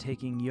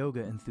 supplement-taking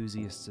yoga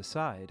enthusiasts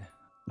aside,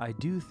 I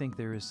do think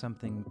there is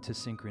something to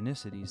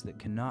synchronicities that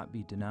cannot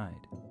be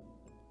denied.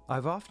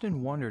 I've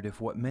often wondered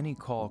if what many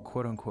call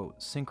quote-unquote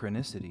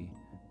synchronicity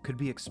could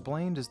be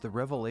explained as the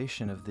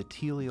revelation of the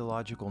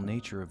teleological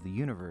nature of the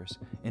universe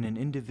in an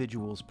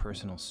individual's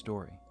personal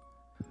story.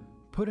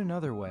 Put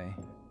another way,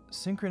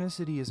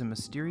 synchronicity is a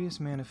mysterious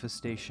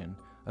manifestation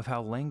of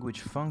how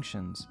language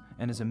functions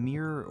and is a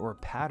mirror or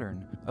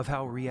pattern of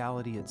how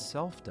reality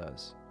itself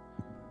does.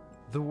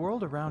 The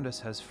world around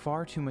us has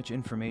far too much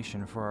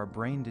information for our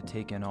brain to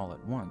take in all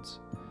at once,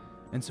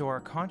 and so our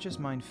conscious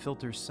mind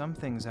filters some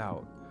things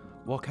out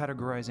while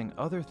categorizing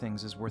other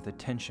things as worth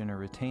attention or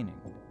retaining.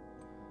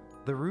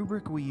 The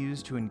rubric we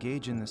use to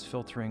engage in this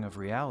filtering of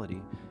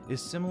reality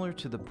is similar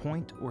to the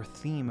point or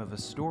theme of a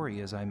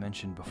story, as I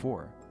mentioned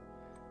before.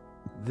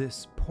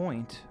 This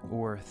point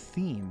or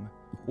theme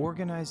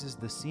organizes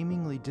the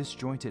seemingly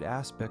disjointed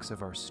aspects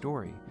of our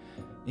story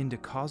into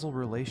causal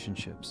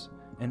relationships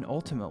and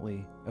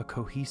ultimately a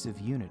cohesive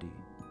unity.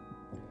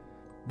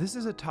 This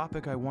is a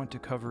topic I want to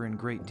cover in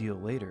great deal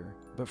later,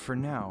 but for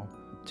now,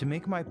 to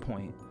make my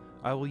point,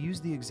 I will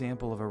use the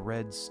example of a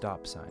red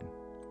stop sign.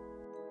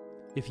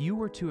 If you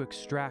were to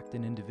extract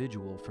an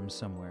individual from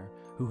somewhere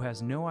who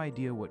has no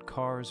idea what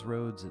cars,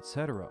 roads,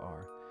 etc.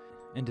 are,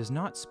 and does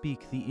not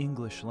speak the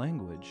English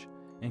language,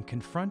 and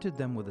confronted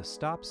them with a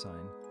stop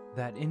sign,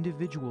 that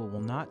individual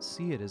will not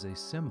see it as a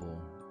symbol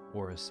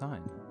or a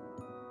sign.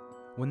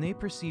 When they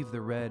perceive the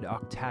red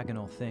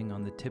octagonal thing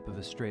on the tip of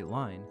a straight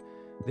line,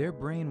 their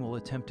brain will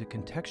attempt to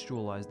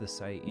contextualize the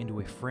sight into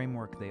a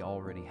framework they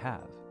already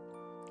have.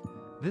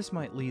 This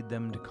might lead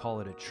them to call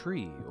it a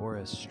tree or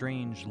a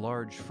strange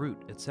large fruit,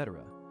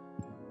 etc.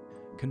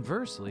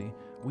 Conversely,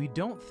 we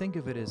don't think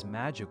of it as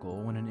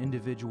magical when an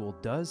individual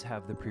does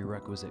have the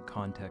prerequisite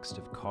context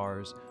of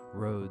cars,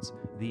 roads,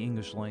 the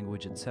English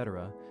language,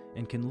 etc.,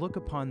 and can look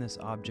upon this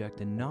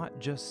object and not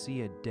just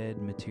see a dead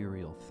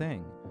material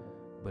thing,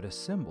 but a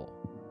symbol.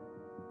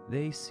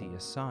 They see a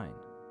sign.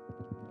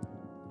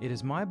 It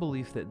is my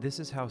belief that this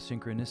is how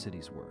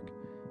synchronicities work.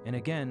 And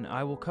again,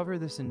 I will cover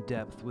this in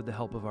depth with the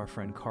help of our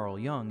friend Carl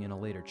Jung in a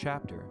later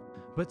chapter,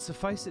 but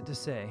suffice it to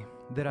say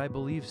that I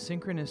believe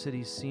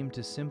synchronicities seem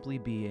to simply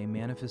be a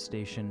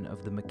manifestation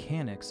of the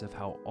mechanics of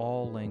how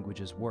all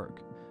languages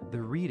work,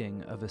 the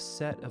reading of a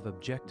set of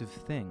objective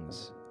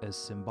things as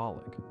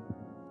symbolic.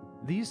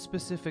 These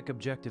specific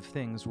objective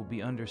things will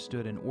be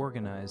understood and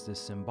organized as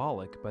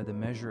symbolic by the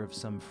measure of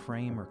some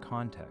frame or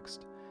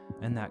context,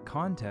 and that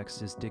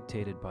context is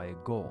dictated by a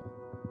goal.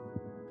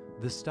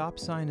 The stop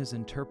sign is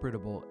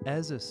interpretable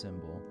as a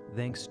symbol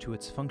thanks to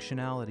its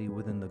functionality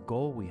within the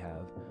goal we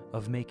have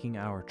of making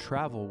our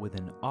travel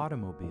within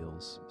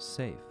automobiles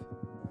safe.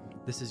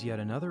 This is yet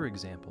another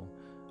example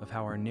of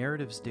how our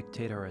narratives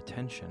dictate our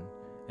attention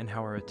and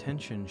how our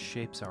attention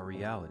shapes our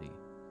reality.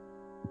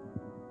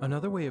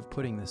 Another way of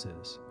putting this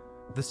is,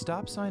 the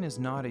stop sign is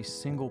not a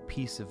single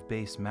piece of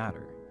base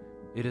matter.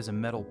 It is a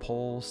metal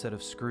pole, set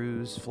of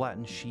screws,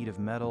 flattened sheet of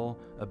metal,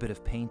 a bit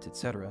of paint,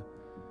 etc.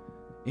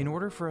 In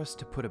order for us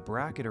to put a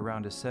bracket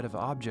around a set of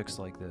objects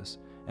like this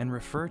and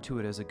refer to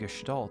it as a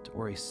gestalt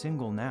or a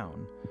single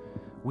noun,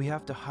 we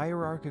have to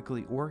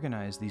hierarchically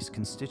organize these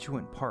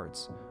constituent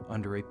parts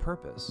under a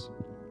purpose.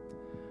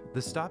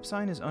 The stop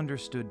sign is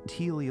understood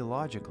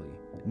teleologically,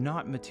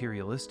 not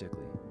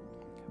materialistically.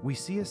 We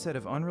see a set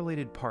of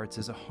unrelated parts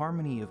as a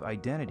harmony of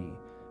identity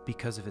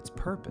because of its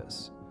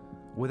purpose.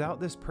 Without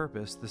this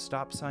purpose, the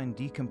stop sign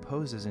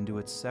decomposes into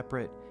its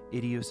separate,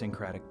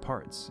 idiosyncratic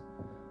parts.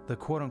 The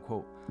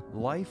quote-unquote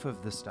life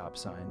of the stop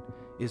sign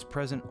is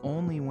present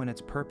only when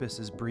its purpose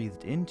is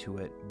breathed into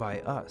it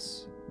by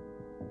us.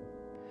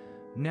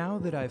 Now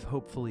that I've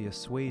hopefully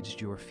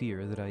assuaged your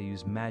fear that I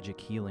use magic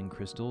healing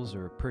crystals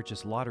or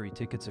purchase lottery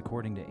tickets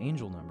according to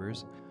angel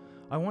numbers,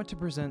 I want to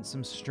present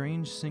some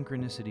strange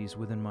synchronicities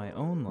within my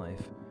own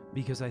life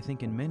because I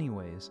think in many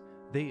ways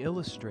they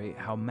illustrate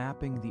how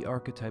mapping the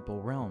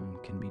archetypal realm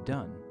can be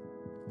done,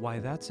 why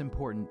that's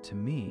important to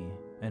me,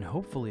 and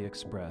hopefully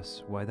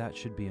express why that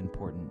should be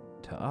important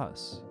to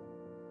us.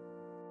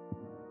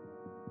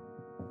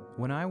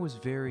 When I was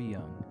very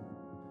young,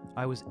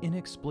 I was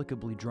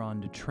inexplicably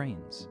drawn to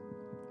trains.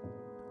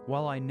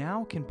 While I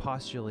now can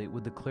postulate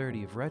with the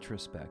clarity of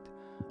retrospect,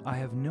 I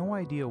have no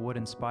idea what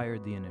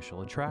inspired the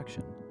initial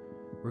attraction.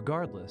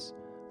 Regardless,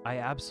 I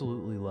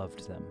absolutely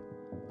loved them.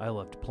 I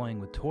loved playing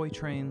with toy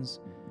trains,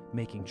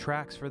 making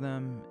tracks for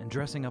them, and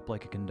dressing up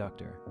like a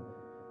conductor.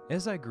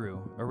 As I grew,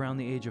 around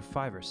the age of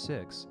 5 or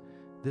 6,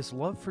 this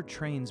love for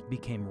trains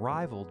became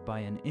rivaled by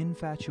an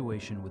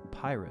infatuation with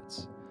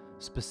pirates,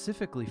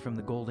 specifically from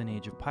the golden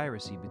age of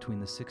piracy between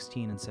the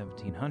 16 and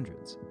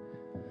 1700s.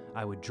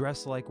 I would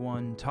dress like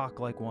one, talk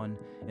like one,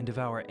 and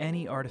devour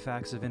any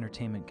artifacts of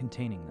entertainment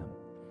containing them.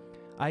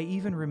 I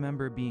even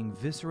remember being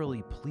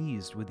viscerally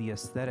pleased with the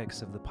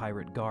aesthetics of the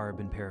pirate garb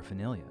and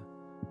paraphernalia.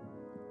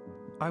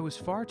 I was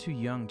far too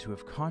young to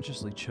have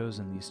consciously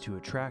chosen these two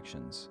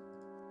attractions.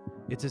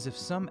 It's as if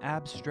some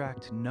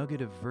abstract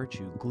nugget of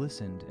virtue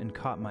glistened and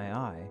caught my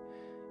eye,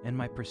 and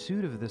my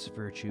pursuit of this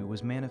virtue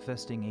was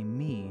manifesting a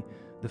me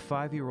the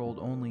 5-year-old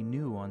only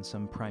knew on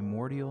some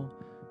primordial,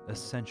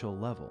 essential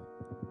level.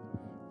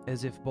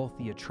 As if both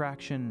the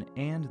attraction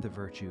and the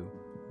virtue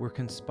were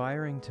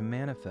conspiring to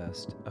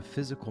manifest a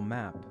physical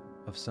map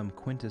of some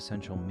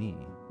quintessential me.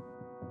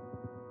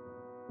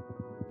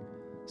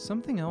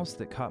 Something else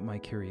that caught my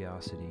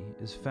curiosity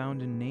is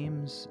found in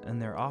names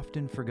and their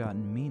often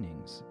forgotten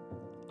meanings.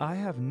 I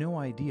have no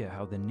idea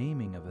how the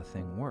naming of a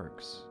thing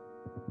works.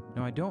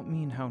 Now, I don't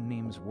mean how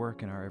names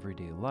work in our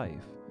everyday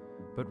life,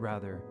 but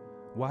rather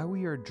why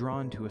we are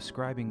drawn to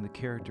ascribing the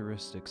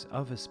characteristics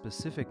of a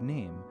specific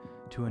name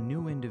to a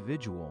new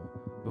individual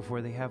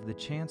before they have the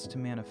chance to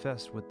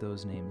manifest what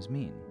those names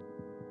mean.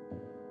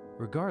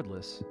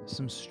 Regardless,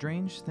 some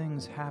strange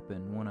things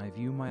happen when I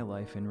view my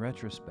life in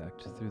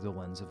retrospect through the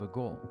lens of a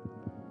goal.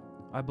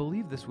 I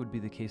believe this would be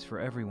the case for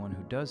everyone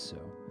who does so,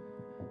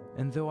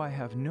 and though I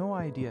have no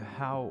idea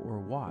how or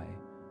why,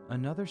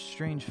 another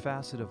strange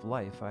facet of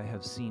life I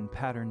have seen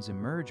patterns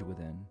emerge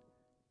within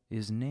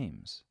is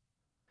names.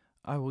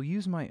 I will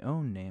use my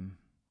own name,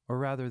 or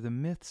rather the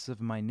myths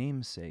of my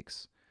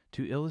namesakes,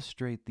 to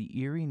illustrate the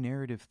eerie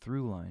narrative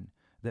throughline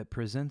that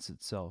presents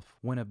itself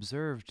when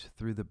observed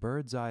through the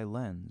bird's eye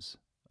lens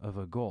of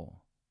a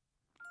goal.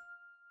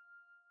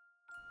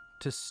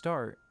 To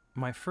start,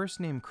 my first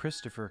name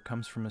Christopher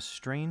comes from a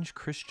strange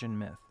Christian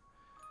myth.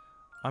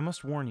 I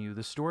must warn you,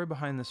 the story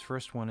behind this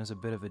first one is a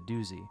bit of a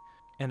doozy,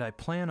 and I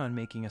plan on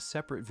making a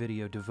separate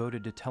video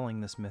devoted to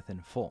telling this myth in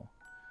full.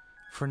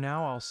 For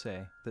now, I'll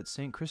say that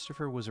St.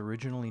 Christopher was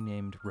originally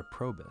named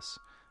Reprobus,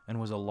 and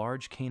was a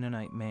large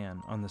Canaanite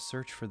man on the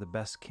search for the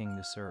best king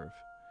to serve.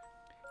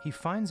 He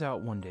finds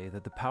out one day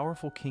that the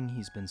powerful king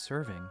he's been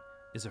serving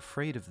is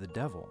afraid of the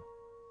devil,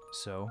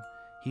 so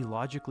he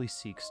logically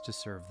seeks to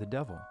serve the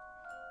devil.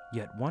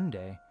 Yet one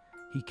day,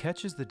 he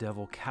catches the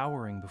devil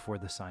cowering before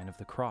the sign of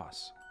the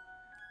cross.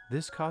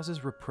 This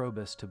causes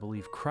Reprobus to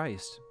believe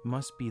Christ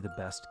must be the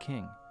best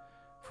king,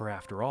 for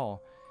after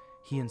all,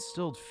 he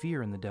instilled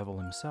fear in the devil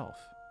himself.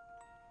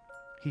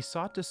 He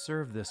sought to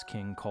serve this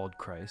king called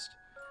Christ,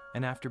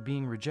 and after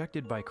being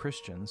rejected by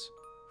Christians,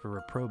 for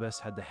Reprobus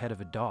had the head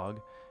of a dog,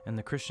 and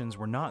the Christians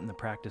were not in the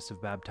practice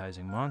of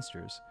baptizing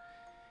monsters,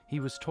 he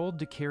was told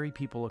to carry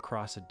people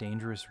across a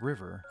dangerous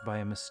river by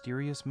a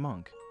mysterious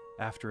monk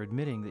after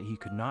admitting that he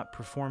could not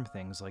perform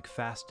things like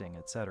fasting,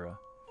 etc.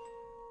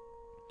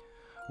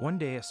 One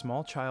day, a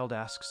small child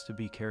asks to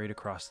be carried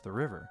across the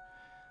river.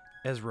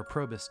 As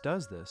Reprobus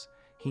does this,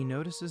 he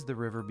notices the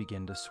river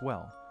begin to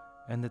swell,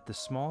 and that the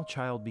small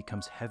child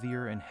becomes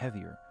heavier and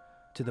heavier,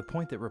 to the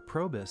point that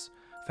Reprobus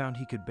found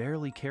he could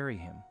barely carry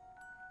him.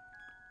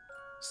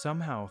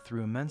 Somehow,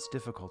 through immense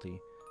difficulty,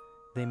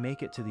 they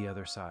make it to the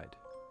other side.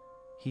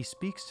 He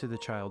speaks to the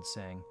child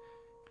saying,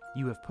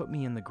 "You have put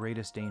me in the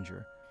greatest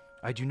danger.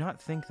 I do not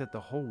think that the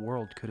whole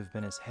world could have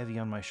been as heavy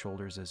on my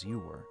shoulders as you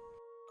were."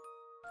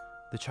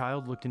 The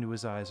child looked into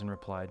his eyes and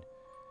replied,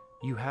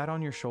 "You had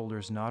on your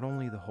shoulders not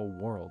only the whole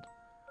world,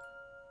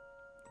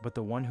 but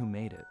the one who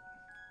made it.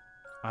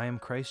 I am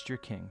Christ your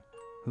King,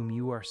 whom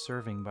you are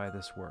serving by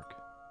this work."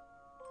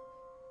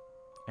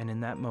 And in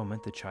that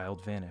moment the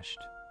child vanished.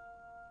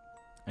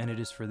 And it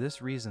is for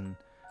this reason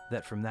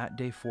that from that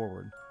day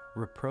forward,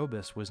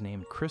 Reprobus was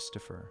named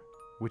Christopher,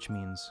 which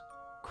means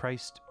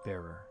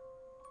Christ-bearer.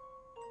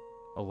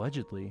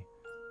 Allegedly,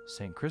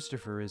 Saint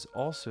Christopher is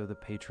also the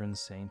patron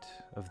saint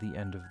of the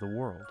end of the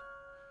world,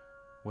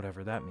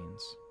 whatever that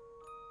means.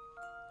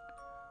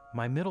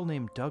 My middle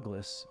name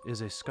Douglas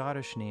is a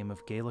Scottish name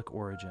of Gaelic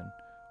origin,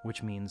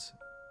 which means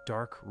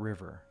dark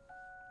river.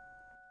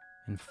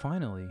 And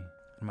finally,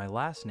 my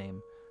last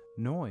name,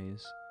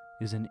 Noise,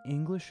 is an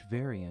English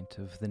variant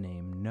of the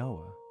name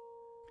Noah.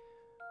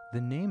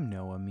 The name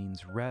Noah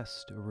means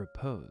rest or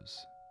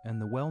repose,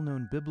 and the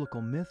well-known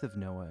biblical myth of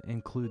Noah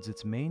includes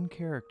its main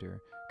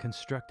character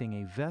constructing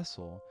a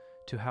vessel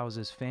to house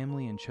his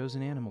family and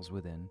chosen animals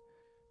within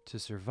to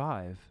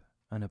survive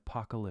an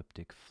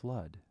apocalyptic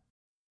flood.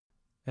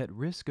 At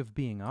risk of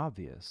being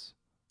obvious,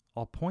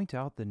 I'll point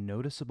out the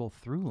noticeable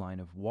through line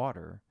of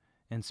water,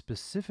 and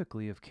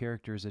specifically of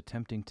characters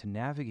attempting to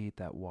navigate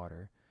that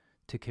water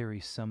to carry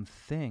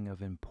something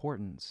of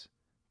importance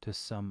to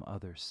some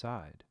other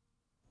side,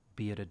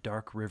 be it a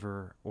dark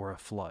river or a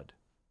flood.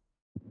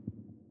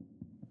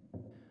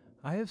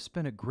 I have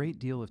spent a great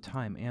deal of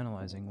time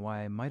analyzing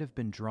why I might have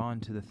been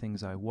drawn to the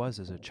things I was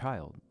as a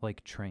child,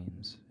 like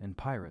trains and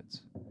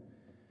pirates.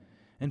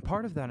 And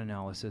part of that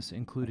analysis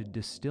included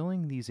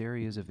distilling these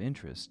areas of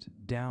interest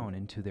down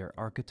into their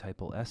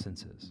archetypal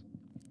essences.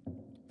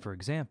 For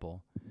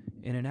example,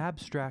 in an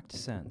abstract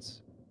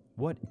sense,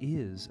 what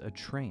is a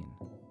train?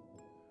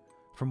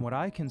 From what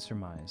I can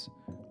surmise,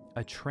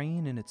 a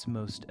train in its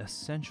most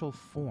essential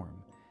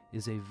form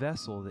is a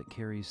vessel that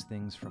carries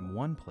things from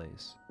one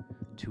place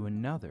to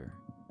another,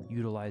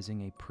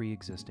 utilizing a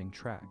pre-existing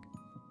track.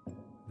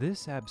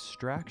 This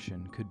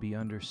abstraction could be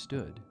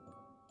understood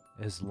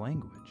as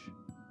language.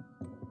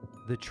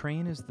 The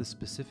train is the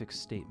specific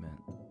statement,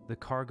 the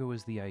cargo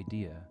is the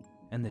idea,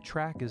 and the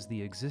track is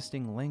the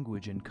existing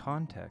language and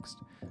context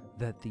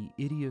that the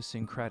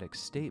idiosyncratic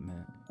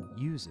statement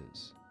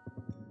uses.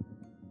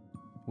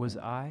 Was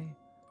I,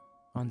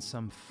 on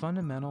some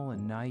fundamental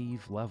and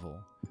naive level,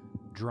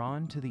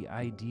 drawn to the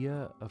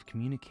idea of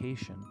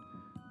communication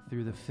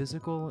through the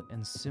physical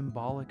and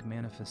symbolic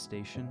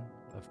manifestation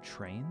of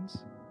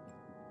trains?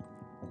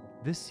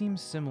 This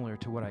seems similar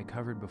to what I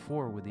covered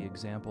before with the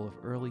example of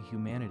early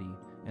humanity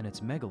and its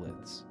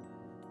megaliths.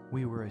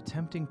 We were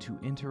attempting to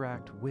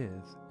interact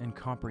with and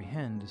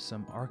comprehend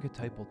some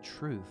archetypal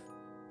truth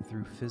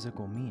through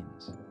physical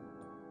means.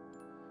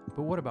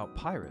 But what about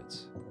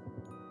pirates?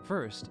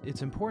 First,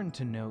 it's important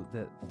to note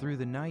that through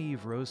the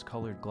naive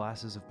rose-colored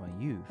glasses of my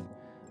youth,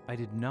 I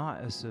did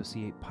not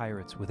associate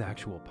pirates with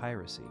actual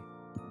piracy,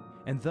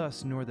 and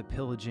thus nor the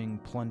pillaging,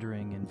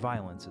 plundering, and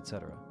violence,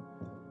 etc.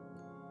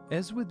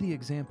 As with the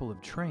example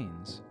of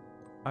trains,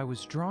 I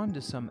was drawn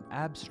to some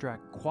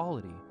abstract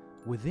quality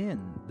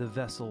within the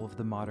vessel of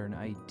the modern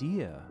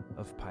idea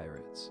of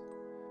pirates.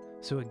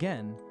 So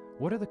again,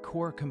 what are the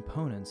core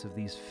components of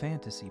these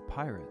fantasy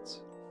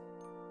pirates?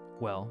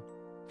 Well,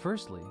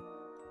 firstly,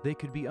 they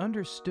could be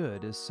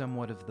understood as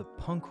somewhat of the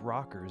punk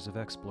rockers of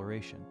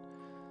exploration,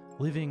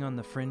 living on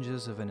the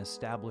fringes of an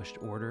established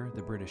order,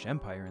 the British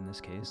Empire in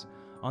this case,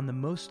 on the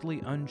mostly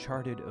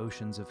uncharted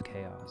oceans of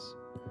chaos.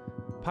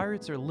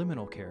 Pirates are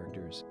liminal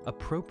characters,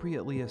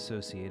 appropriately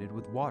associated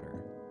with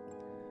water.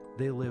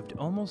 They lived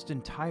almost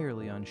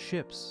entirely on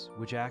ships,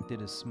 which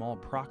acted as small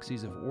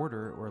proxies of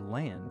order or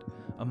land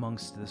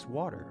amongst this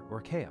water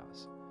or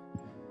chaos.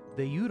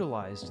 They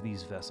utilized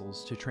these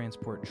vessels to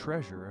transport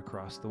treasure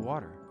across the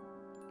water.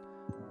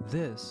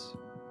 This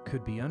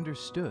could be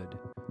understood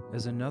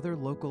as another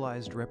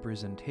localized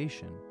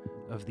representation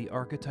of the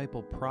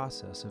archetypal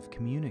process of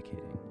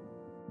communicating.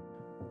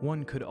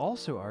 One could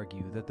also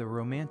argue that the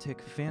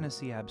romantic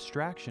fantasy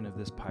abstraction of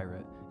this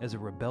pirate as a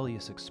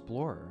rebellious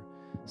explorer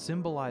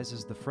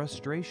symbolizes the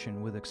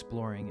frustration with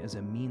exploring as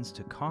a means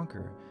to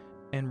conquer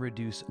and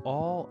reduce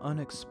all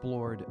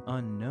unexplored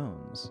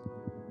unknowns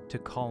to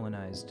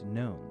colonized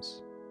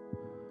knowns.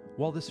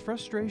 While this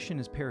frustration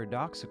is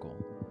paradoxical,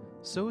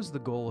 so is the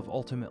goal of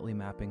ultimately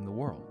mapping the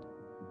world.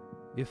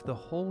 If the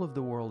whole of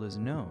the world is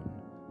known,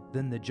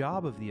 then the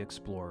job of the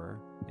explorer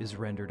is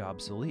rendered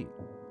obsolete.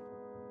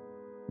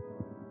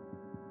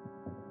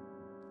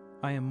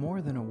 I am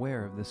more than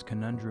aware of this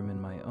conundrum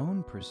in my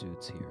own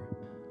pursuits here.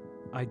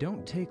 I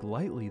don't take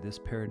lightly this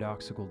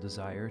paradoxical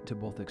desire to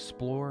both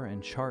explore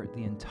and chart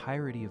the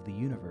entirety of the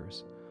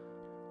universe,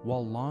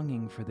 while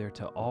longing for there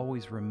to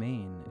always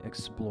remain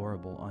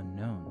explorable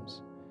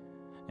unknowns.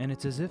 And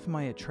it's as if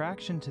my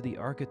attraction to the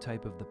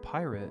archetype of the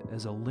pirate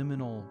as a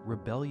liminal,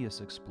 rebellious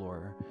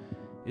explorer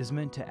is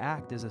meant to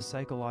act as a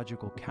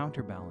psychological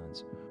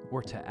counterbalance,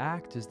 or to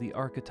act as the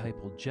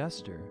archetypal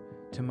jester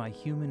to my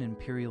human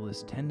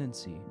imperialist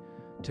tendency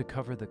to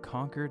cover the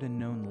conquered and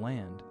known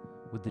land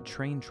with the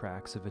train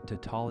tracks of a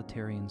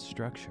totalitarian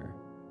structure.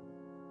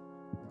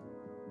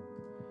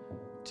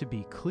 To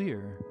be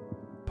clear,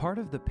 part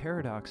of the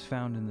paradox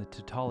found in the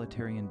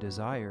totalitarian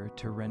desire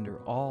to render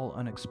all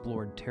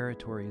unexplored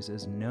territories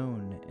as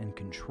known and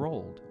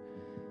controlled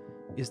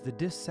is the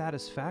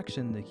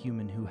dissatisfaction the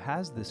human who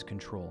has this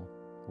control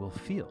will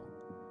feel.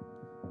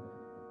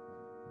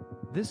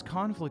 This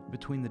conflict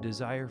between the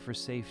desire for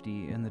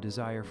safety and the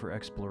desire for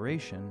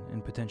exploration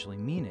and potentially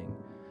meaning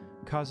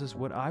causes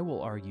what I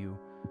will argue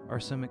are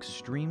some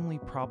extremely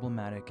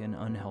problematic and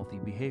unhealthy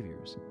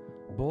behaviors,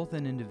 both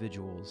in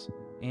individuals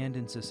and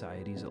in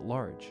societies at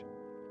large.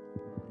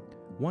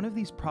 One of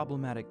these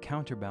problematic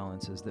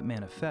counterbalances that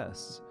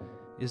manifests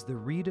is the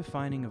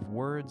redefining of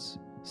words,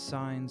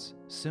 signs,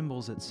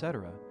 symbols,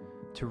 etc.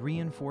 to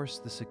reinforce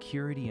the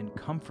security and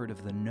comfort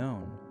of the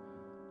known,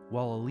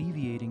 while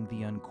alleviating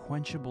the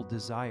unquenchable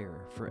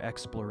desire for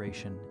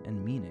exploration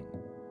and meaning.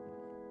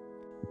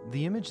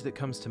 The image that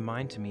comes to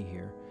mind to me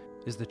here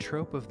is the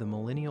trope of the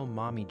millennial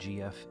mommy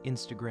GF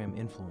Instagram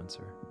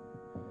influencer.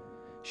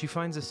 She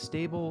finds a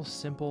stable,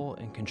 simple,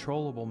 and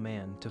controllable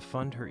man to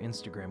fund her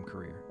Instagram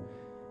career,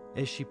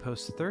 as she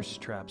posts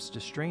thirst traps to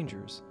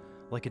strangers,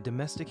 like a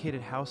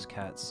domesticated house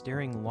cat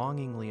staring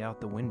longingly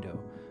out the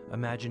window,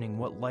 imagining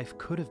what life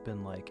could have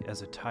been like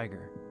as a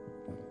tiger.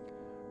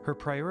 Her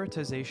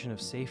prioritization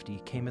of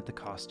safety came at the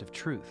cost of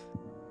truth.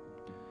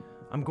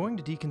 I'm going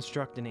to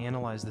deconstruct and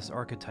analyze this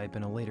archetype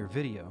in a later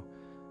video,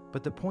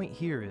 but the point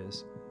here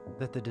is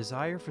that the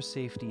desire for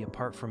safety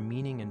apart from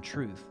meaning and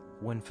truth,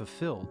 when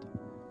fulfilled,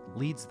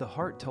 leads the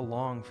heart to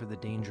long for the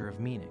danger of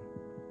meaning.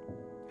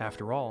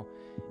 After all,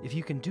 if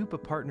you can dupe a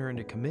partner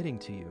into committing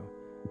to you,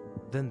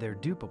 then they're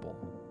dupable.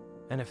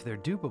 And if they're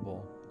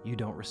dupable, you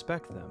don't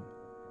respect them.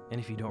 And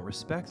if you don't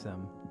respect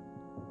them,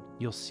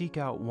 you'll seek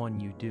out one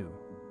you do.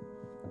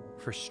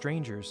 For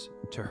strangers,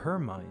 to her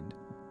mind,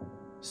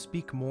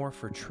 speak more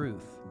for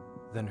truth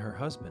than her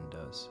husband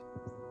does.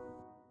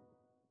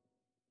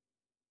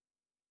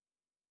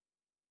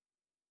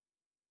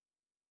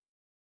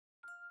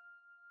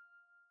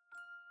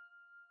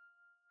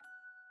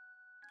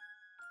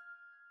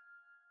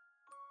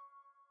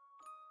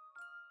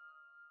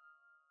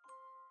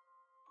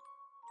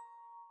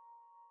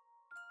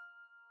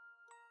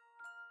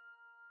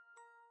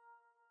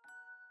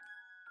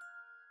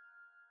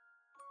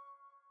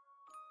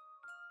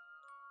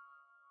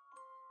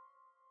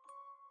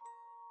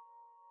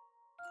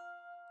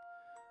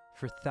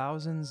 For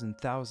thousands and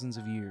thousands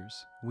of years,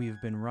 we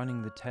have been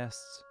running the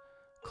tests,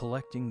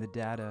 collecting the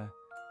data,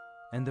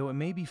 and though it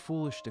may be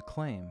foolish to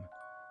claim,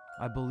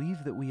 I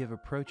believe that we have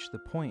approached the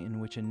point in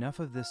which enough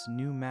of this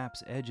new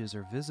map's edges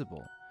are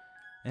visible,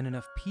 and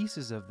enough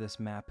pieces of this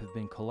map have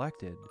been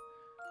collected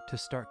to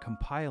start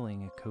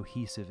compiling a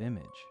cohesive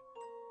image.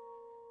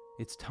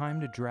 It's time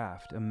to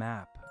draft a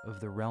map of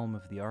the realm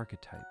of the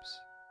archetypes.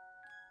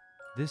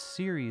 This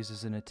series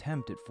is an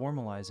attempt at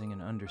formalizing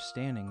and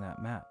understanding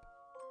that map.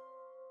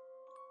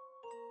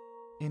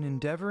 In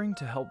endeavoring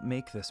to help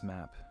make this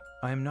map,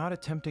 I am not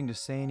attempting to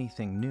say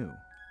anything new.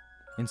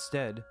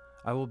 Instead,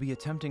 I will be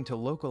attempting to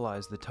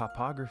localize the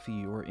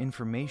topography or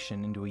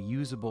information into a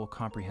usable,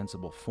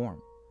 comprehensible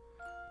form.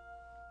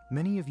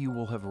 Many of you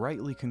will have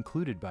rightly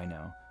concluded by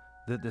now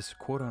that this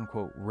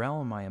quote-unquote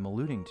realm I am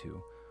alluding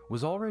to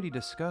was already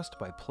discussed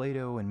by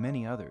Plato and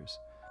many others,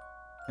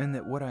 and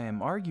that what I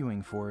am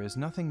arguing for is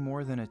nothing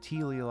more than a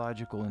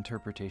teleological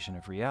interpretation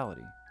of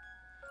reality.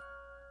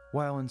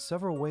 While in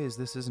several ways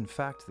this is in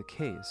fact the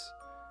case,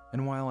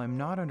 and while I'm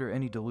not under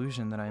any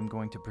delusion that I am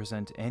going to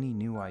present any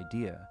new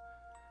idea,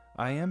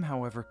 I am,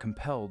 however,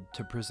 compelled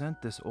to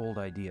present this old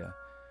idea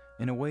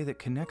in a way that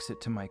connects it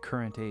to my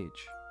current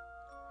age.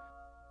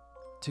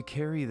 To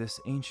carry this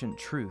ancient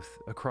truth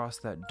across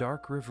that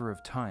dark river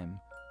of time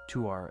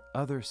to our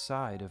other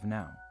side of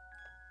now.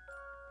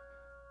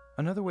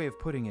 Another way of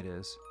putting it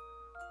is,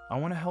 I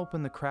want to help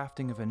in the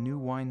crafting of a new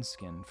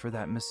wineskin for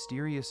that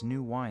mysterious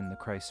new wine the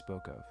Christ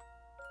spoke of.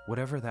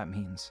 Whatever that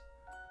means.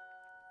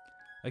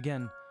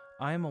 Again,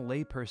 I am a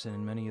layperson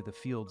in many of the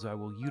fields I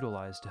will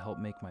utilize to help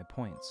make my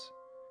points.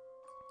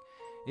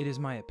 It is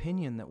my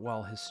opinion that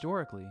while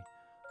historically,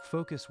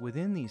 focus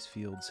within these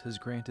fields has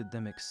granted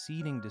them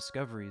exceeding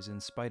discoveries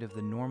in spite of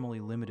the normally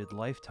limited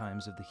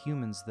lifetimes of the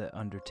humans that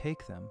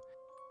undertake them,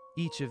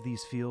 each of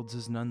these fields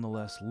is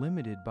nonetheless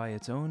limited by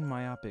its own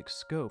myopic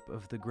scope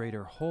of the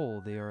greater whole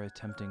they are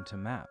attempting to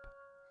map.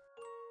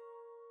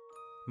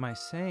 My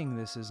saying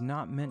this is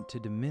not meant to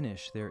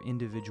diminish their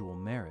individual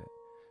merit,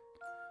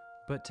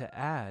 but to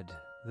add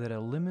that a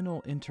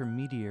liminal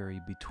intermediary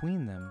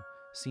between them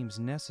seems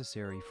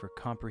necessary for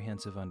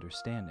comprehensive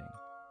understanding.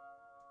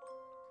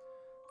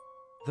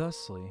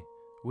 Thusly,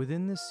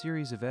 within this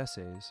series of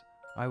essays,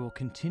 I will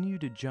continue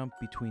to jump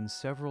between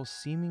several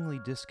seemingly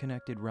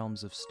disconnected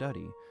realms of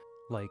study,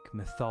 like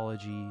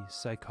mythology,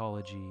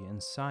 psychology,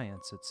 and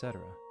science,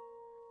 etc.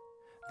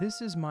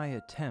 This is my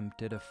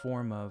attempt at a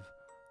form of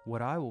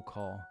what I will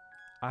call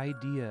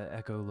idea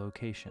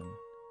echolocation.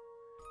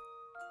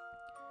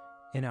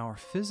 In our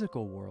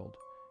physical world,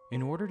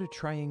 In order to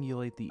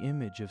triangulate the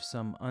image of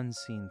some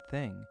unseen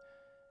thing,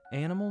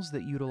 animals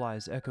that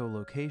utilize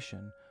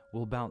echolocation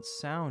will bounce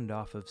sound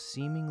off of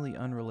seemingly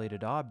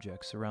unrelated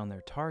objects around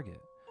their target,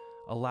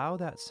 allow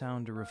that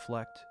sound to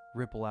reflect,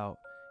 ripple out,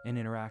 and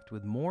interact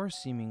with more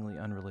seemingly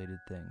unrelated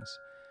things,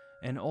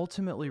 and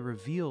ultimately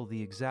reveal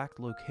the exact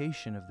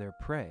location of their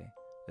prey,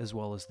 as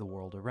well as the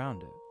world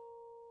around it.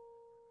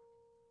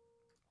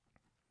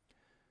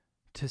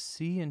 To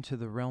see into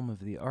the realm of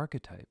the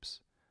archetypes,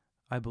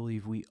 I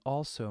believe we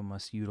also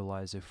must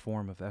utilize a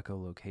form of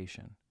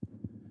echolocation.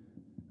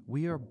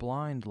 We are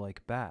blind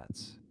like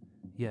bats,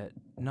 yet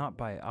not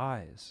by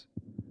eyes,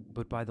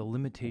 but by the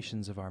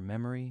limitations of our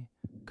memory,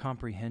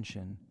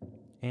 comprehension,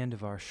 and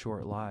of our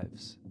short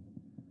lives.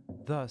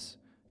 Thus,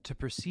 to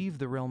perceive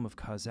the realm of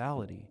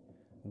causality,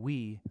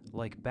 we,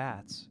 like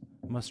bats,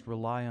 must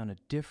rely on a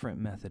different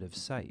method of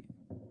sight.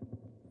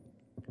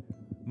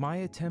 My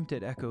attempt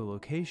at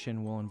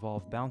echolocation will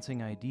involve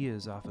bouncing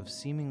ideas off of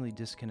seemingly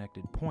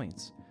disconnected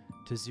points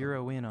to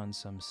zero in on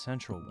some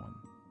central one.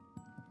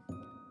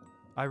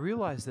 I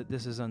realize that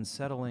this is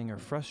unsettling or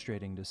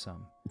frustrating to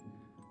some.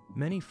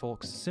 Many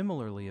folks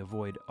similarly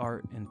avoid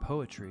art and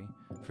poetry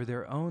for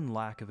their own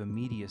lack of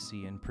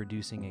immediacy in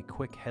producing a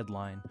quick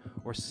headline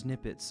or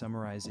snippet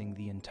summarizing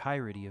the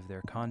entirety of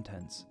their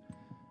contents.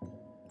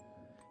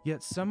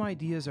 Yet some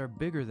ideas are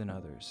bigger than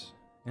others,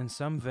 and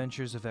some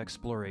ventures of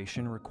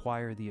exploration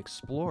require the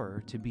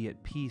explorer to be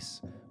at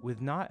peace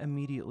with not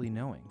immediately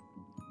knowing.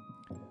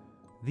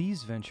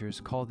 These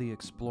ventures call the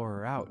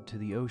explorer out to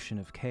the ocean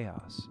of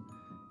chaos,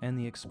 and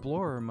the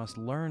explorer must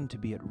learn to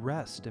be at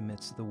rest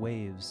amidst the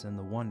waves and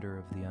the wonder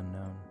of the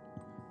unknown.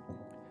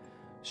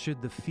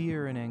 Should the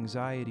fear and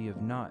anxiety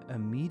of not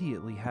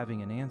immediately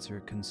having an answer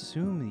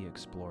consume the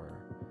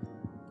explorer,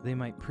 they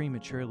might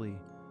prematurely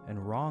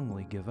and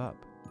wrongly give up.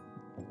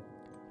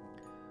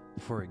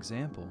 For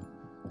example,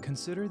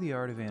 consider the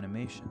art of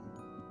animation.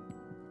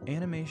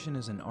 Animation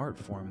is an art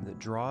form that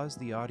draws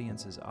the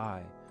audience's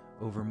eye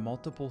over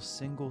multiple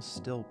single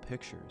still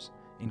pictures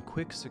in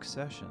quick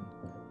succession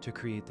to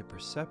create the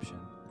perception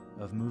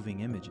of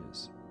moving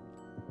images.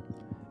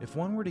 If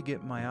one were to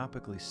get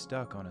myopically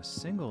stuck on a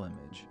single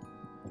image,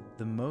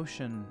 the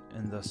motion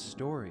and thus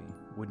story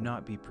would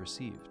not be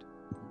perceived.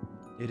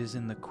 It is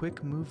in the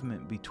quick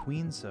movement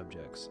between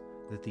subjects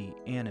that the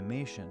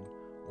animation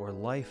or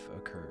life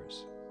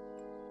occurs.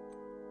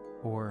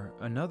 Or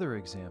another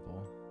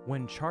example,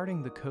 when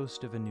charting the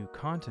coast of a new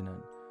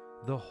continent,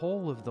 the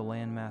whole of the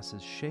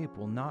landmass's shape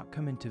will not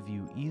come into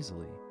view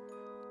easily.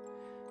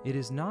 It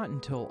is not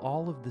until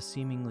all of the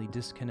seemingly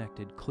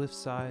disconnected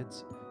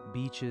cliffsides,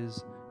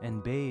 beaches,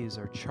 and bays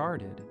are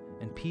charted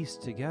and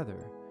pieced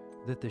together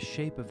that the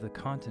shape of the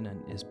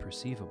continent is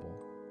perceivable.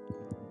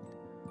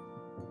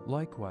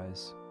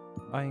 Likewise,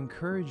 I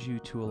encourage you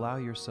to allow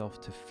yourself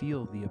to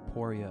feel the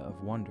aporia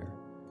of wonder,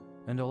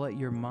 and to let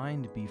your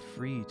mind be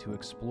free to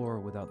explore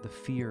without the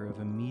fear of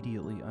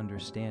immediately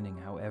understanding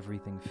how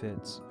everything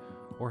fits,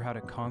 or how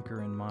to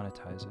conquer and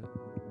monetize it.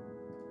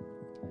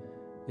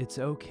 It's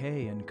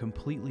okay and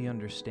completely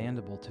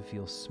understandable to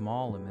feel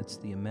small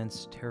amidst the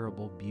immense,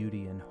 terrible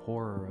beauty and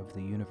horror of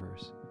the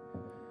universe.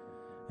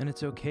 And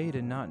it's okay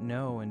to not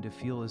know and to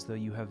feel as though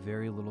you have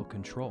very little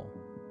control.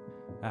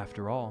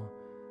 After all,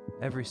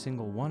 every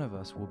single one of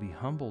us will be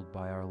humbled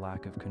by our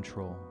lack of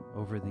control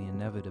over the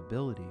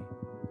inevitability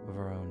of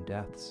our own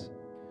deaths,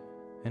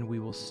 and we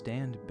will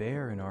stand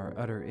bare in our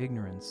utter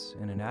ignorance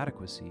and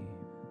inadequacy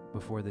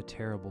before the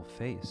terrible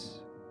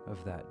face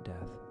of that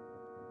death.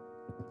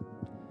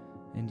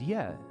 And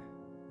yet,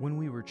 when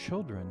we were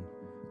children,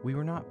 we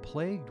were not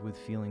plagued with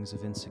feelings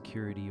of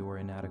insecurity or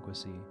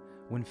inadequacy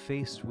when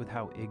faced with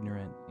how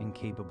ignorant,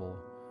 incapable,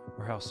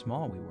 or how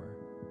small we were.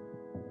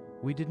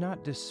 We did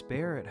not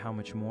despair at how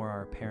much more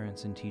our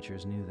parents and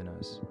teachers knew than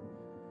us.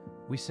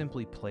 We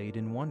simply played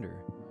in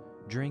wonder,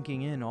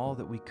 drinking in all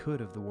that we could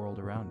of the world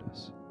around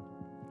us.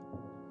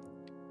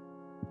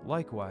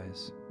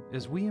 Likewise,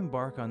 as we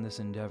embark on this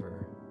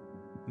endeavor,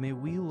 may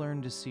we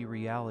learn to see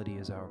reality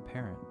as our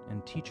parent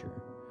and teacher,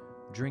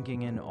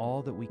 drinking in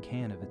all that we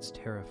can of its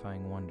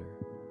terrifying wonder.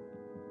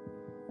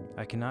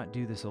 I cannot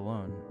do this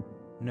alone.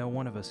 No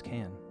one of us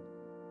can.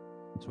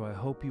 So I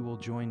hope you will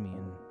join me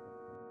in